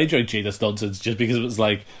 I enjoyed Jada's nonsense just because it was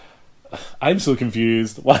like, I'm so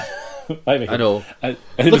confused. Why? I know.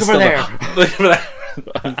 Look over there. Look over there.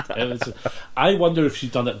 It was just- I wonder if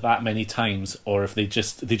she'd done it that many times, or if they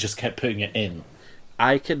just kept putting it in.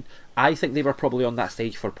 I think they were probably on that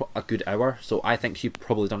stage for a good hour, so I think she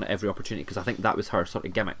probably done it every opportunity because I think that was her sort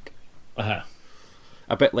of gimmick. Uh-huh.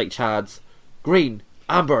 A bit like Chad's green,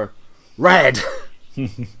 amber, red.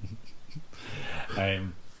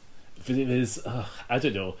 But it is, I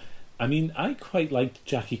don't know. I mean, I quite liked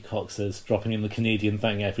Jackie Cox's dropping in the Canadian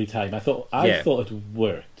thing every time. I thought it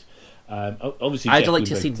worked. Obviously, I'd Jeff like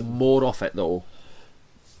to Bloom see more of it though.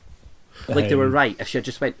 Like they were right. If she had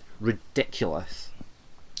just went ridiculous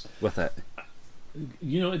with it.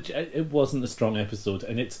 it wasn't a strong episode,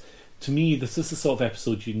 and it's, to me, this is the sort of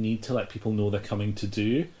episode you need to let people know they're coming to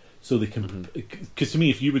do, so they can. Because to me,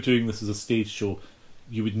 if you were doing this as a stage show,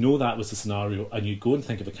 you would know that was the scenario, and you'd go and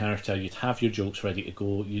think of a character, you'd have your jokes ready to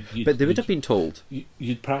go. But they would have been told.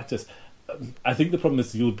 You'd practice. I think the problem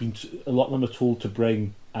is you've been a lot of them are told to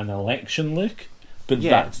bring an election look, but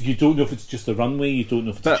you don't know if it's just a runway. You don't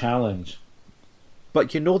know if it's a challenge.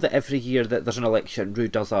 But you know that every year that there's an election, Rue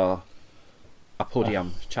does a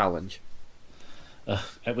podium challenge.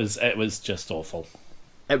 It was just awful.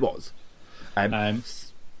 It was. On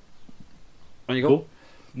you go. Go.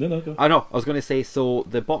 No, go. I know. I was going to say, so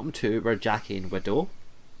the bottom two were Jackie and Widow,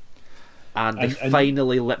 and they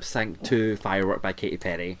finally lip synced to "Firework" by Katy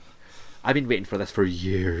Perry. I've been waiting for this for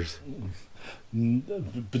years.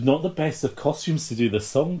 But not the best of costumes to do the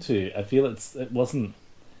song to. I feel it wasn't.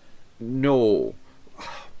 No.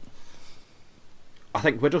 I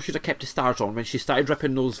think Widow should have kept the stars on. When she started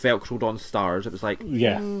ripping those Velcroed on stars, it was like...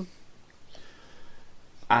 Yeah.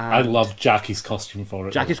 I love Jackie's costume for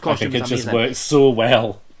it. Jackie's costume I think was it just amazing. worked so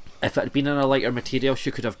well. If it had been in a lighter material, she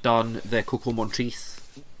could have done the Coco Montrese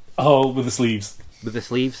Oh, with the sleeves. with the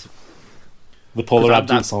sleeves. The Polar 'Cause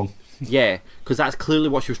Abdul that- song. Yeah, because that's clearly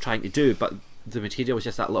what she was trying to do, but the material was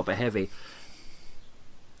just that little bit heavy.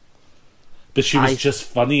 But she was just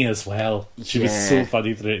funny as well. She was so Yeah.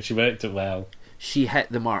 funny through it. She worked it well. She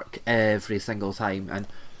hit the mark every single time, and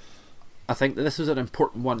I think that this was an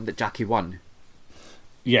important one that Jackie won.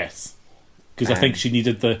 Yes. Because I think she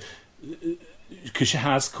needed the... Because she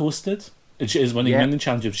has coasted, and she is winning women's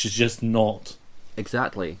championships. She's just not...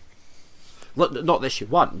 Exactly. Look, not that she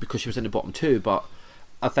won, because she was in the bottom two, but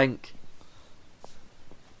I think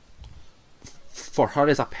for her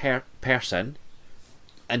as a person,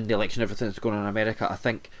 in the election, everything that's going on in America, I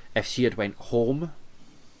think if she had went home,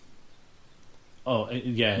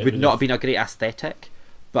 it would not have been a great aesthetic.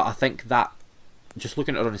 But I think that, just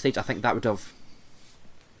looking at her on the stage, I think that would have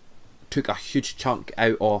took a huge chunk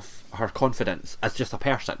out of her confidence as just a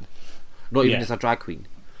person, not even as a drag queen.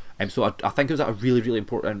 So I think it was a really, really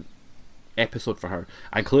important episode for her,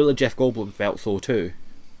 and clearly Jeff Goldblum felt so too.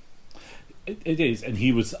 It is, and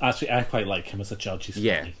he was actually... I quite like him as a judge. He's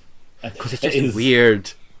funny. Because it's just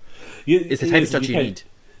weird. It's the type of judge you need.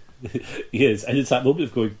 He is, and it's that moment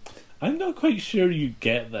of going, I'm not quite sure you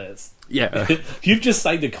get this. Yeah. You've just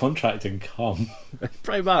signed a contract and come.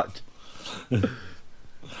 Pretty much. But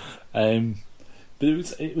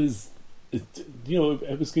it was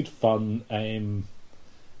good fun.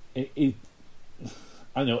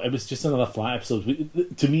 I know, it was just another flat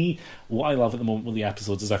episode. To me, what I love at the moment with the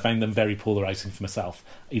episodes is I find them very polarising for myself.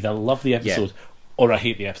 Either I love the episode or I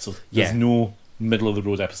hate the episode. There's no middle of the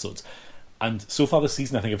road episodes. And so far this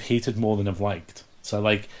season, I think I've hated more than I've liked. So I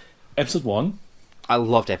like episode 1. I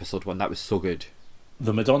loved episode 1. That was so good.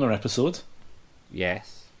 The Madonna episode.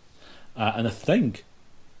 Yes. And I think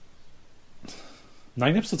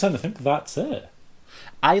 9 episodes in, I think that's it.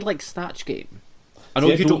 I like Snatch Game. I know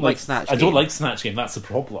you don't like Snatch Game. I don't like Snatch Game, that's the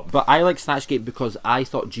problem. But I like Snatch Game because I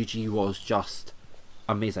thought Gigi was just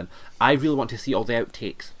amazing. I really want to see all the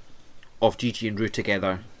outtakes of Gigi and Rue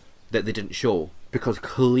together that they didn't show, because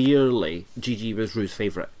clearly Gigi was Rue's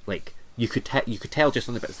favourite. Like, you could tell just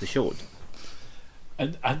on the bits they showed.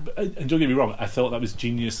 And don't get me wrong, I thought that was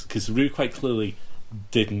genius, because Rue quite clearly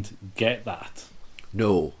didn't get that.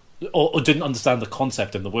 No. Or didn't understand the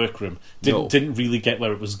concept in the workroom. Didn't really get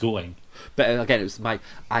where it was going. But again, it was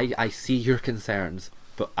I see your concerns,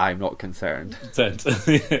 but I'm not concerned. I'm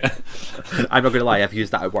not going to lie, I've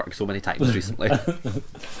used that at work so many times recently.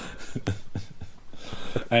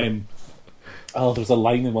 There was a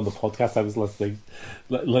line in one of the podcasts I was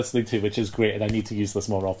listening to, which is great, and I need to use this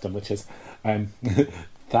more often, which is,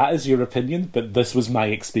 that is your opinion, but this was my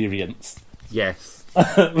experience. Yes.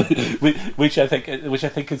 which I think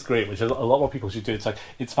is great, which a lot more people should do. It's like,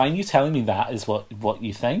 it's fine you telling me that is what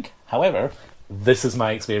you think, however, this is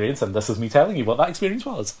my experience and this is me telling you what that experience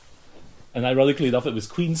was. And ironically enough, it was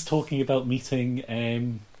Queens talking about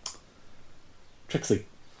meeting Trixie.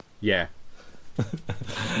 Yeah.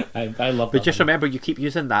 I love that. But just remember, you keep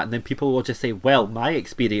using that and then people will just say, well, my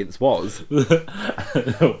experience was.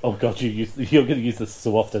 Oh god, you're going to use this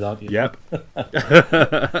so often, aren't you? Yep.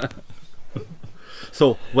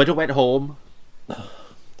 So, Widow went home.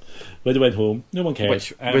 Widow went home. No one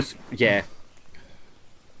cares. Which was, yeah.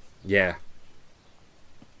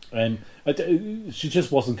 She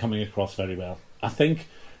just wasn't coming across very well. I think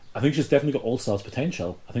she's definitely got All-Stars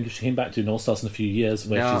potential. I think if she came back to an All-Stars in a few years,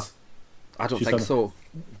 I don't think so.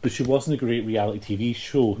 But she wasn't a great reality TV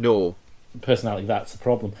show. No. Personality, that's the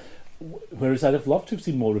problem. Whereas I'd have loved to have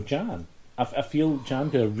seen more of Jan. I feel Jan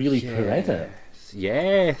got a really poor edit.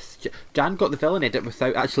 Yes. Jan got the villain edit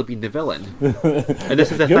without actually being the villain. And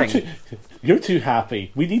this is the thing. You're too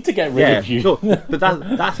happy. We need to get rid of you. No, but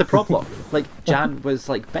that's the problem. Like, Jan was,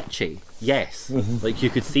 like, bitchy. Yes. Like, you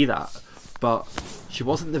could see that. But she's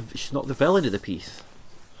not the villain of the piece.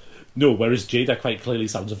 No, whereas Jada quite clearly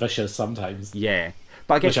sounds vicious sometimes. Yeah.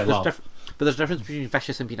 But I guess But there's a difference between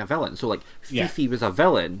vicious and being a villain. So, like, Fifi was a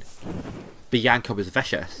villain, Bianca was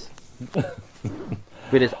vicious.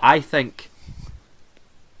 Whereas I think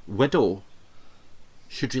Widow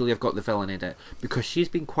should really have got the villain edit, because she's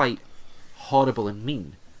been quite horrible and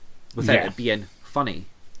mean without it being funny.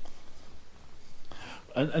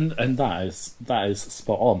 And that is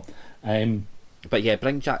spot on. But yeah,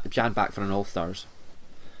 bring Jan back for an All-Stars.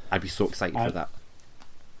 I'd be so excited for that.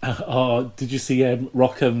 Oh, did you see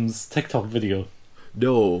Rockham's TikTok video?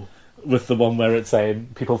 No. With the one where it's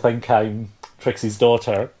people think I'm Trixie's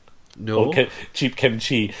daughter. No. Or cheap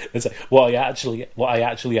kimchi. It's like, what I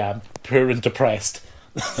actually am, poor and depressed.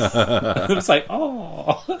 It's like,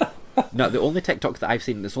 oh. No, the only TikTok that I've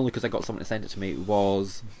seen, and it's only because I got someone to send it to me,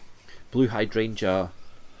 was Blue Hydrangea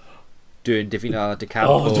doing Davina De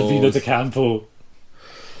Campo. Oh, Davina De Campo.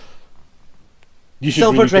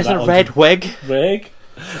 Silver dress and a red wig.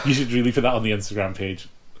 You should really put that on the Instagram page.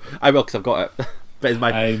 I will, because I've got it. But it's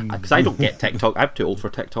my because I don't get TikTok. I'm too old for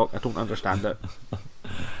TikTok. I don't understand it.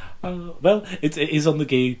 Well, it is on the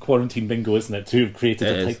gay quarantine bingo, isn't it? To have created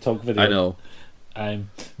a TikTok video. I know.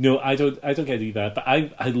 No, I don't get it either. But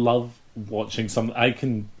I love watching some. I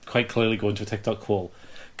can quite clearly go into a TikTok hole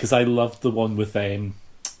because I loved the one with Did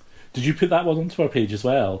you put that one onto our page as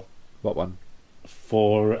well? What one?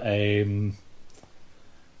 For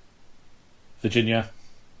Virginia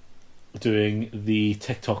doing the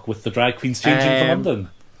TikTok with the drag queens changing for London.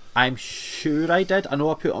 I'm sure I did. I know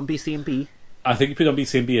I put it on BCMB. I think you put it on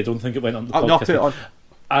BCMB. I don't think it went on the podcast. No, I put it on.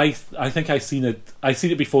 I think I seen it. I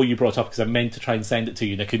seen it before you brought it up because I meant to try and send it to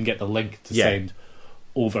you and I couldn't get the link to send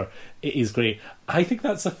over. It is great. I think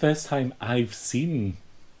that's the first time I've seen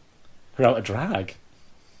her out of drag.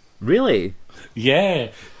 Really?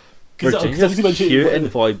 Yeah. Virginia's cute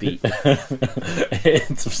and boy beat.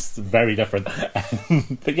 It's very different.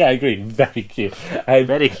 But yeah, I agree. Very cute.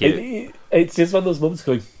 Very cute. It's just one of those moments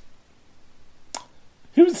going,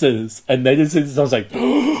 who's this? And then it sounds like,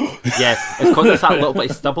 yeah, it's because it's that little bit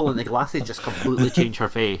of stubble and the glasses just completely change her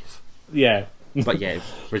face. Yeah. But yeah,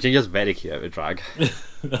 Virginia's very cute out of drag.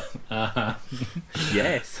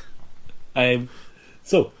 Yes.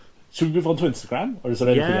 So, should we move on to Instagram, or is there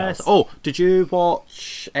anything else? Oh, did you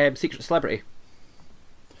watch Secret Celebrity?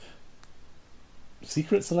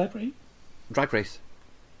 Secret Celebrity? Drag Race.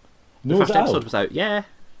 No, the first episode was out. Yeah.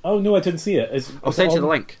 Oh no, I didn't see it. I'll send you the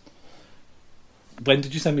link. When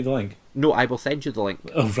did you send me the link? No, I will send you the link.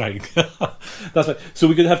 Oh right, that's right. So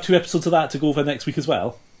we're going to have 2 episodes of that to go over next week as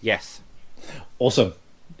well. Yes. Awesome!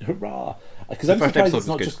 Hurrah! Because I'm surprised it's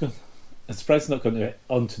not just going. I'm surprised it's not going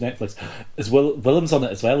onto Netflix. Is Willem's on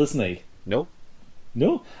it as well, isn't he? No.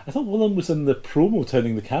 No, I thought Willem was in the promo,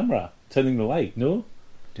 turning the camera, turning the light. No.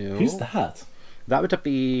 Who's that? That would have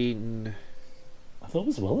been. I thought it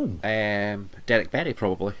was Willem. Derek Berry,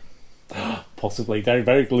 probably. Possibly Derek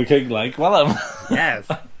Berry looking like Willem. Yes.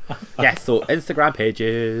 Yes. So Instagram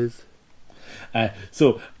pages.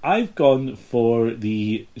 So I've gone for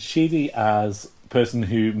the shady as person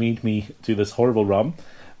who made me do this horrible rum.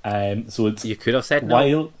 So it's you could have said no.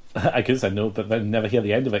 Wild. I could have said no, but then never hear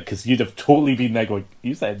the end of it because you'd have totally been there going,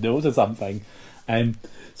 "You said no to something."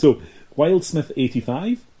 So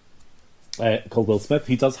Wildsmith85, called Will Smith.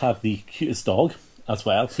 He does have the cutest dog as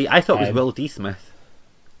well. See, I thought it was Will D. Smith.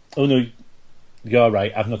 Oh no, you're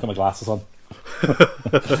right. I've not got my glasses on.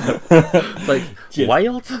 Like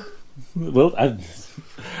wild. Well,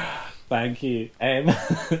 thank you.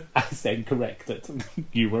 I stand corrected.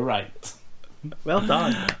 You were right. Well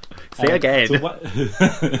done. Say again.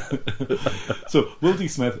 So Will D.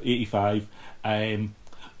 Smith, 85.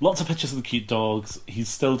 Lots of pictures of the cute dogs. He's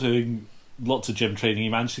still doing lots of gym training. He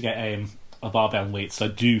managed to get a barbell weight, so I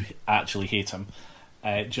do actually hate him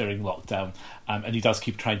during lockdown. And he does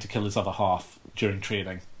keep trying to kill his other half during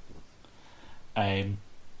training.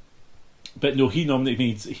 But no, he nominated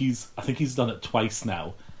me. I think he's done it twice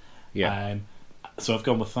now. Yeah. So I've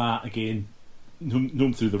gone with that again.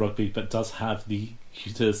 Known through the rugby, but does have the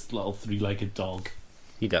cutest little 3-legged dog.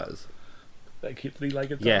 He does. That cute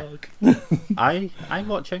 3-legged dog. I'm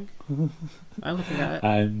watching. I'm looking at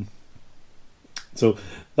it. So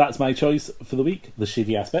that's my choice for the week, the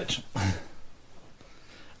shady ass bitch.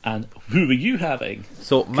 And who are you having?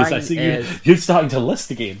 So mine I see you're starting to list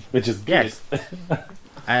again, which is good.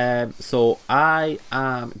 Yes. So I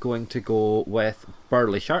am going to go with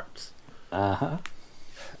Burley Shirts.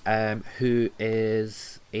 Who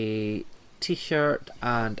is a t-shirt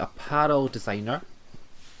and apparel designer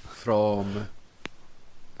from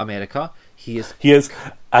America. He is.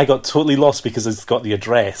 I got totally lost because it's got the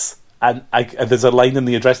address, and there's a line in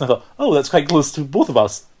the address, and I thought, oh, that's quite close to both of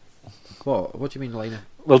us. What do you mean line?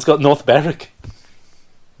 Well, it's got North Berwick.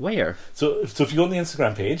 Where? So if you go on the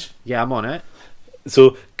Instagram page, yeah, I'm on it.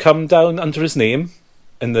 So come down under his name,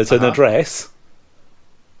 and there's an address.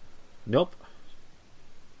 Nope.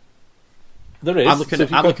 There is. I'm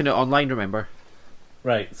looking at online. Remember.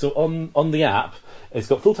 Right. So on the app, it's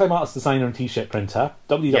got full-time artist designer and t-shirt printer.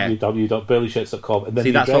 www.burleyshirts.com. And then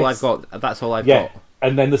see, that's address, all I've got. That's all I've got.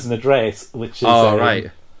 And then there's an address which is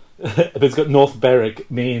right. But it's got North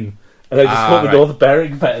Berwick, Maine. And I just got the North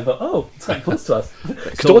Berwick bit and thought, oh, it's quite close to us.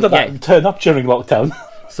 So order that and turn up during lockdown.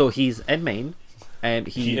 So he's in Maine, and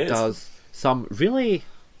he does some really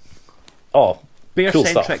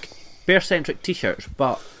bear-centric t-shirts,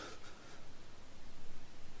 but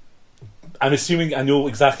I'm assuming I know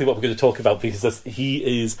exactly what we're going to talk about because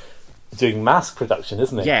he is doing mass production,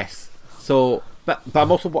 isn't he? Yes. So, but I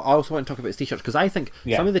also want to talk about his t-shirts because I think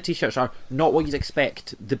some of the t-shirts are not what you'd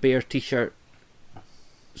expect the bear t-shirt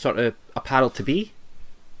sort of apparel to be.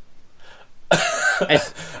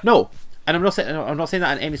 And I'm not saying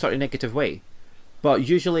that in any sort of negative way, but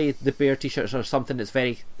usually the bear t-shirts are something that's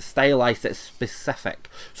very stylized, that's specific.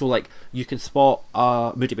 So like you can spot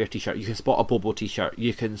a Moody Bear t-shirt, you can spot a Bobo t-shirt,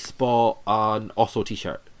 you can spot an Osso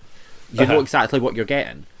t-shirt. You know exactly what you're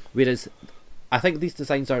getting. Whereas I think these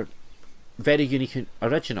designs are very unique and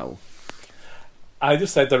original. I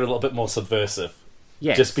just said they're a little bit more subversive.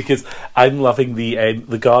 Yes. Just because I'm loving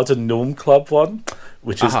the Garden Gnome Club one,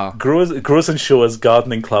 which is grows and shows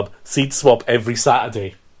gardening club, seed swap every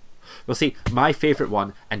Saturday. Well, see, my favourite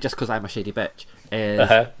one, and just because I'm a shady bitch,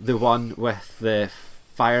 is the one with the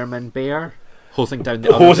fireman bear hosing down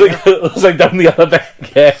the other bear. Hosing down the other bear,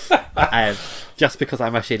 yeah. Just because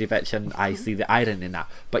I'm a shady bitch and I see the irony in that.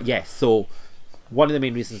 But yes, so one of the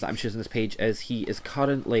main reasons that I'm choosing this page is he is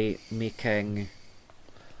currently making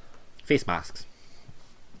face masks.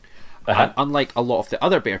 And unlike a lot of the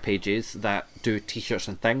other bear pages that do t-shirts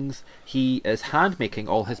and things, he is hand making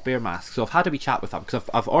all his bear masks. So I've had a wee chat with him because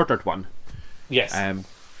I've ordered one. Yes.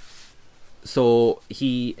 So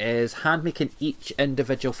he is hand making each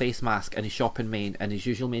individual face mask in his shop in Maine, and he's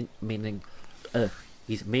usually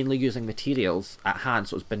he's mainly using materials at hand,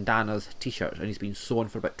 so it's bandanas, t-shirts, and he's been sewing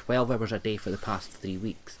for about 12 hours a day for the past 3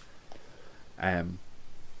 weeks. And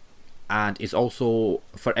he's also,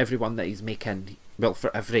 for everyone that he's making, well,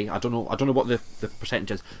 for every, I don't know what the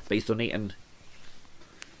percentage is, but he's donating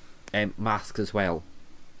masks as well.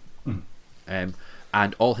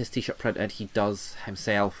 And all his t-shirt printed he does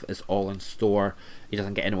himself, is all in store. He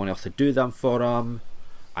doesn't get anyone else to do them for him.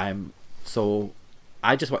 So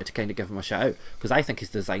I just wanted to kind of give him a shout out because I think his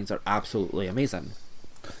designs are absolutely amazing.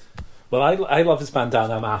 Well, I love his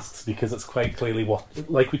bandana masks because it's quite clearly what,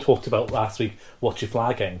 like we talked about last week, what you're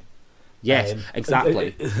flagging. Yes,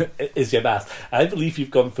 exactly. Is your mask. I believe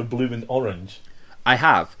you've gone for blue and orange. I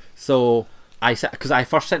have. So I said, because I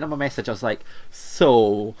first sent him a message, I was like,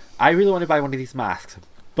 so I really want to buy one of these masks,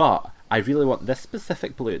 but I really want this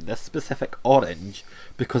specific blue and this specific orange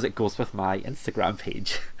because it goes with my Instagram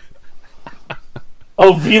page.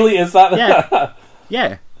 Oh, really? Is that? Yeah.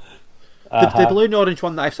 Yeah. The blue and orange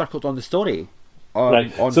one that I've circled on the story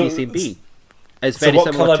on BCB is very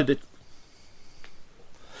similar to the...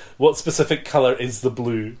 What specific colour is the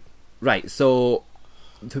blue? Right, so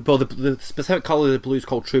the specific colour of the blue is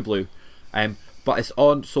called True Blue. But it's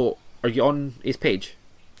on, so are you on his page?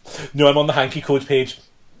 No, I'm on the Hanky Code page.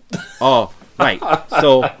 Oh, right.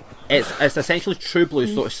 So it's essentially True Blue,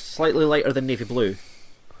 so it's slightly lighter than navy blue.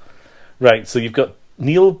 Right, so you've got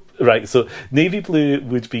right, so navy blue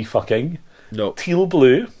would be fucking. No. Teal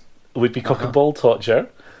blue would be cock and ball torture.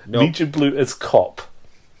 No. Medium blue is cop.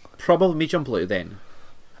 Probably medium blue then.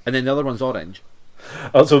 And then the other one's orange.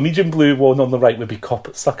 Oh, so medium blue one on the right would be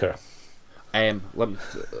cop sucker. Yeah,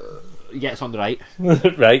 it's on the right.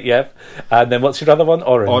 Right, yeah. And then what's your other one?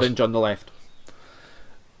 Orange. Orange on the left.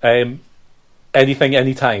 Anything,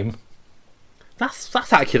 anytime. That's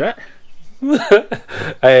accurate. Or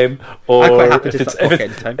I'm quite happy to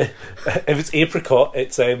if it's apricot,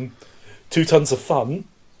 it's 2 tons of fun.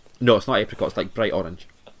 No, it's not apricot. It's like bright orange.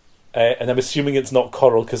 And I'm assuming it's not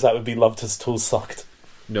coral because that would be loved his toes sucked.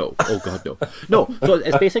 No, oh god, no. No, so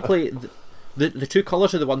it's basically the two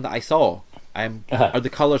colours of the one that I saw are the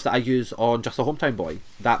colours that I use on Just a Hometown Boy.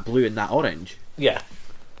 That blue and that orange. Yeah.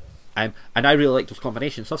 And I really like those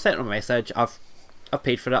combinations. So I've sent him a message. I've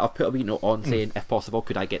paid for it. I've put a wee note on saying, if possible,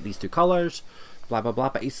 could I get these two colours? Blah blah blah.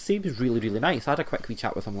 But he seems really, really nice. I had a quick wee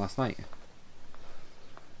chat with him last night.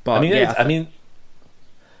 But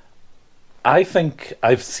I think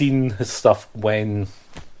I've seen his stuff when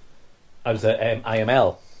I was at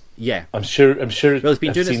IML. Yeah, I'm sure. Well, he's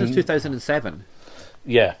been doing it since 2007.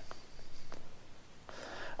 Yeah,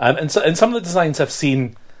 and some of the designs I've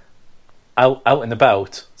seen out and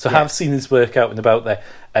about. So I have seen his work out and about there.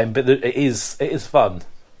 But it is fun.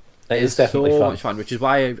 It is definitely so much fun, which is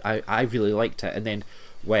why I really liked it. And then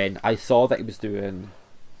when I saw that he was doing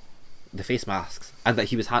the face masks and that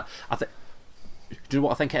he was do you know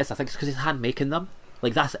what I think it is? I think it's because he's hand making them.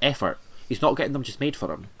 Like, that's effort. He's not getting them just made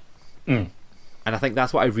for him. And I think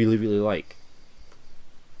that's what I really, really like.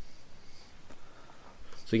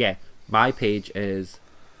 So yeah, my page is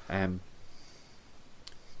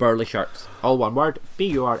Burley Shirts, all one word,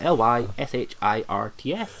 BURLYSHIRTS.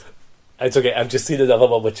 It's okay. I've just seen another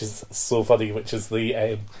one which is so funny, which is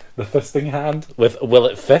the fisting hand with "Will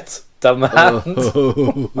it fit?" down the hand.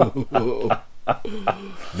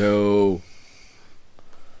 No.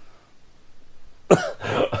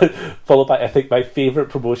 Followed by, I think, my favourite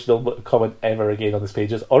promotional comment ever again on this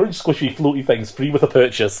page is "Orange squishy floaty things free with a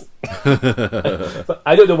purchase."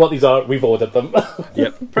 I don't know what these are. We've ordered them.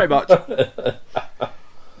 Yep, pretty much.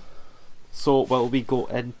 So, will we go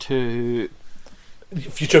into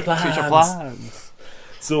future plans? future plans?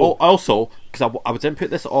 So, Oh, also, because I was going to put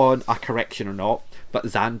this on a correction or not, but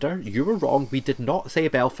Xander, you were wrong. We did not say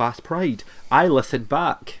Belfast Pride. I listened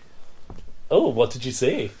back. oh, what did you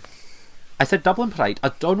say? I said Dublin Pride.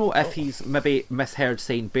 I don't know if he's maybe misheard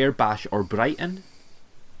saying Bear Bash or Brighton,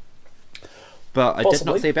 but I did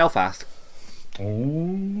Possibly. not say Belfast.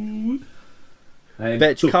 Ooh.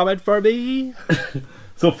 Bitch, coming for me.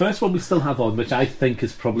 So first one we still have on, which I think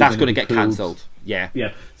is probably That's going to be get pulled. cancelled. Yeah.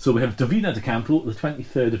 Yeah. So we have Davina De Campo, the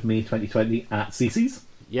 23rd of May 2020 at CC's.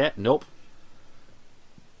 Yeah, nope.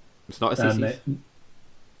 It's not a CC's.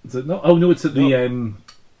 Is it not? Oh no, it's at the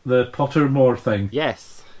Pottermore thing.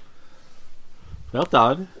 Yes. Well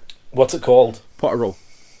done. What's it called? Pottermore.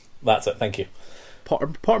 That's it. Thank you.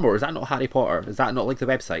 Pottermore, is that not Harry Potter? Is that not like the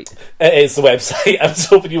website? It is the website. I was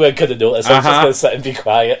hoping you weren't going to notice. I was just going to sit and be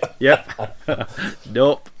quiet. Yep.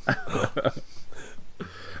 Nope.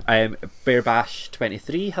 Bear Bash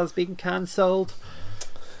 23 has been cancelled.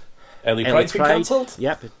 LA Pride's been cancelled.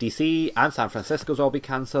 Yep. DC and San Francisco's all been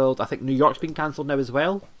cancelled. I think New York's been cancelled now as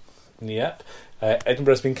well. Yep.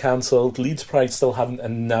 Edinburgh's been cancelled. Leeds Pride still haven't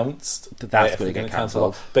announced That's if going to they're get gonna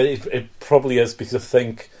cancel. cancelled. But it probably is because I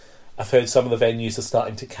think I've heard some of the venues are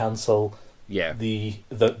starting to cancel Yeah. the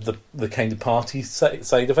kind of party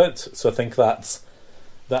side of it. So I think that's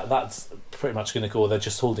pretty much going to go. They're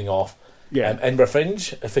just holding off. Yeah. Edinburgh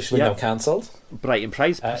Fringe officially now cancelled. Brighton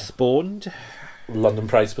Pride's postponed. London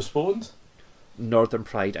Pride's postponed. Northern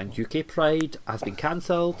Pride and UK Pride has been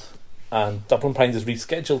cancelled. And Dublin Pride is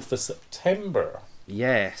rescheduled for September.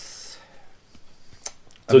 Yes. So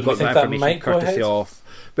I've do you got think that that might go courtesy ahead? of...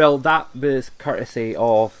 Well, that was courtesy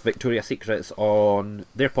of Victoria's Secrets on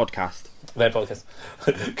their podcast. Their podcast.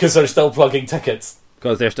 Because they're still plugging tickets.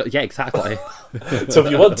 Because they're still... Yeah, exactly. So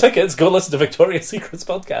if you want tickets, go listen to Victoria's Secret's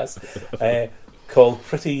podcast called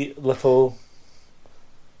Pretty Little...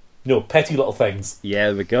 No, Petty Little Things. Yeah,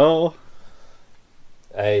 there we go.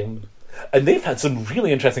 And they've had some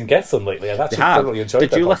really interesting guests on lately. I've They actually have. thoroughly enjoyed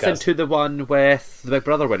Did their you podcast. listen to the one with the Big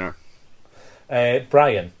Brother winner?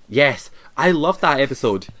 Brian? Yes. I loved that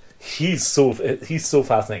episode. He's so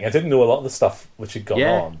fascinating. I didn't know a lot of the stuff which had gone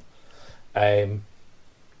on.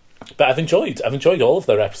 But I've enjoyed all of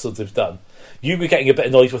their episodes they've done. You were getting a bit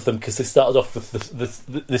annoyed with them because they started off with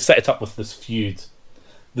they set it up with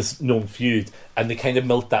this known feud, and they kind of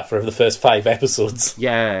milked that for the first 5 episodes.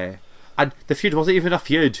 Yeah. And the feud wasn't even a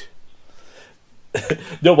feud.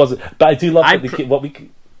 No, it wasn't. But I do love I'm that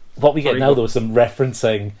what we get now, though, is some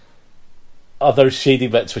referencing other shady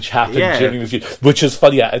bits which happened during the feud, which is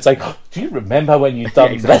funny. It's like, do you remember when you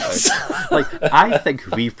done this? Like, I think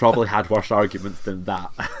we've probably had worse arguments than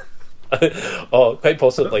that. Oh, quite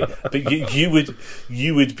possibly. But you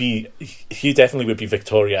definitely would be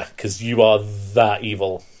Victoria, because you are that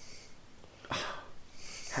evil.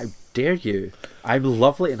 How dare you? I'm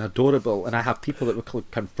lovely and adorable, and I have people that will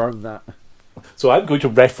confirm that. So I'm going to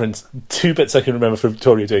reference 2 bits I can remember from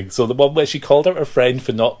Victoria doing. So the one where she called out her friend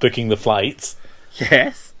for not booking the flights.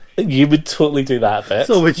 Yes. You would totally do that bit.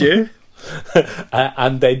 So would you?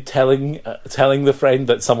 And then telling the friend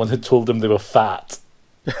that someone had told them they were fat.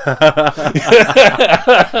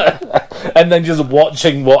 And then just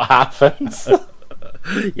watching what happens.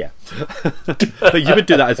 Yeah. But you would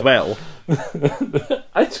do that as well.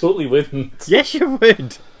 I totally wouldn't. Yes, you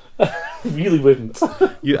would. Really wouldn't.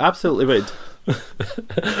 You absolutely would.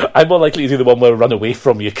 I'm more likely to do the one where I run away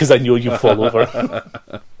from you because I know you fall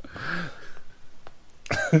over.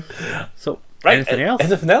 So, Right, anything else?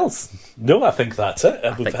 Anything else? No, I think that's it.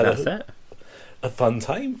 I think that's it. A fun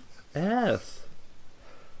time. Yes.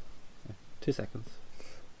 2 seconds.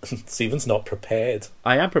 Stephen's not prepared.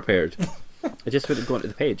 I am prepared. I just wouldn't go onto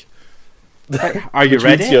the page. Right, are you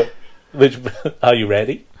ready? Are you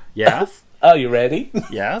ready? Yes. Are you ready?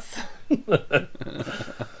 Yes.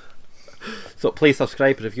 So please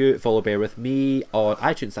subscribe, review, follow Bear With Me on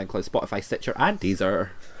iTunes, SoundCloud, Spotify, Stitcher and Deezer.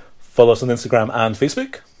 Follow us on Instagram and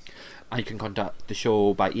Facebook. And you can contact the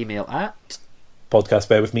show by email at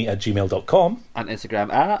podcastbearwithme@gmail.com and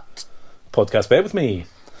Instagram at podcastbearwithme.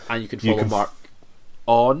 and you can follow Mark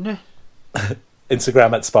on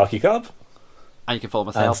Instagram at SparkyCub. and you can follow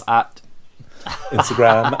myself at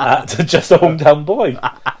Instagram at just a hometown boy.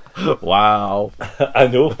 wow. I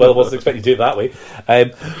know, but I wasn't expecting to do it that way.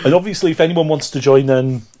 And obviously, if anyone wants to join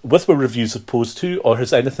in with our reviews of Pose 2, or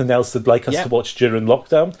has anything else they'd like us to watch during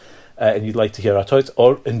lockdown, and you'd like to hear our thoughts,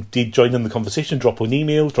 or indeed join in the conversation, drop an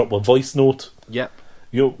email, drop a voice note. Yep.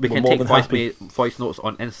 We can take voice notes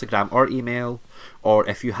on Instagram or email, or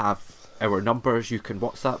if you have our numbers, you can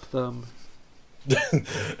WhatsApp them.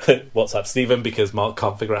 WhatsApp Stephen because Mark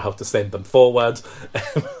can't figure out how to send them forward.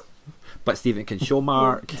 But Stephen can show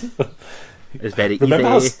Mark. It's very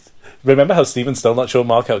Remember easy. Remember how Stephen's still not showing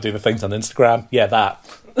Mark how to do the things on Instagram? Yeah, that.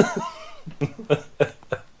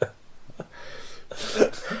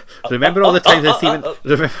 Remember all the times that Stephen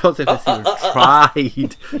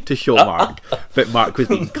tried to show Mark, but Mark was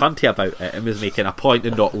being cunty about it and was making a point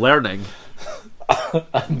of not learning.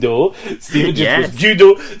 No, Stephen just Yes.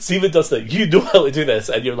 goes, Stephen does that. You know how to do this,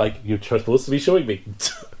 and you're like, you're supposed to be showing me.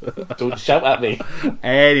 Don't shout at me.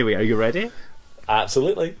 Anyway, are you ready?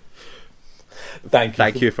 Absolutely.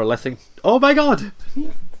 Thank you for listening. Oh my god!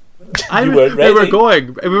 You weren't ready.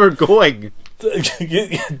 We were going.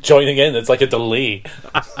 Joining in, it's like a delay.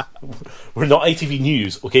 We're not ITV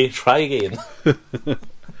News, okay? Try again.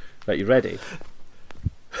 Right, you ready?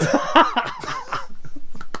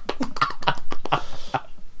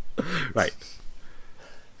 Right.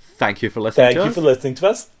 Thank you for listening Thank you for listening to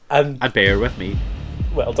us, and bear with me.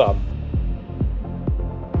 well done.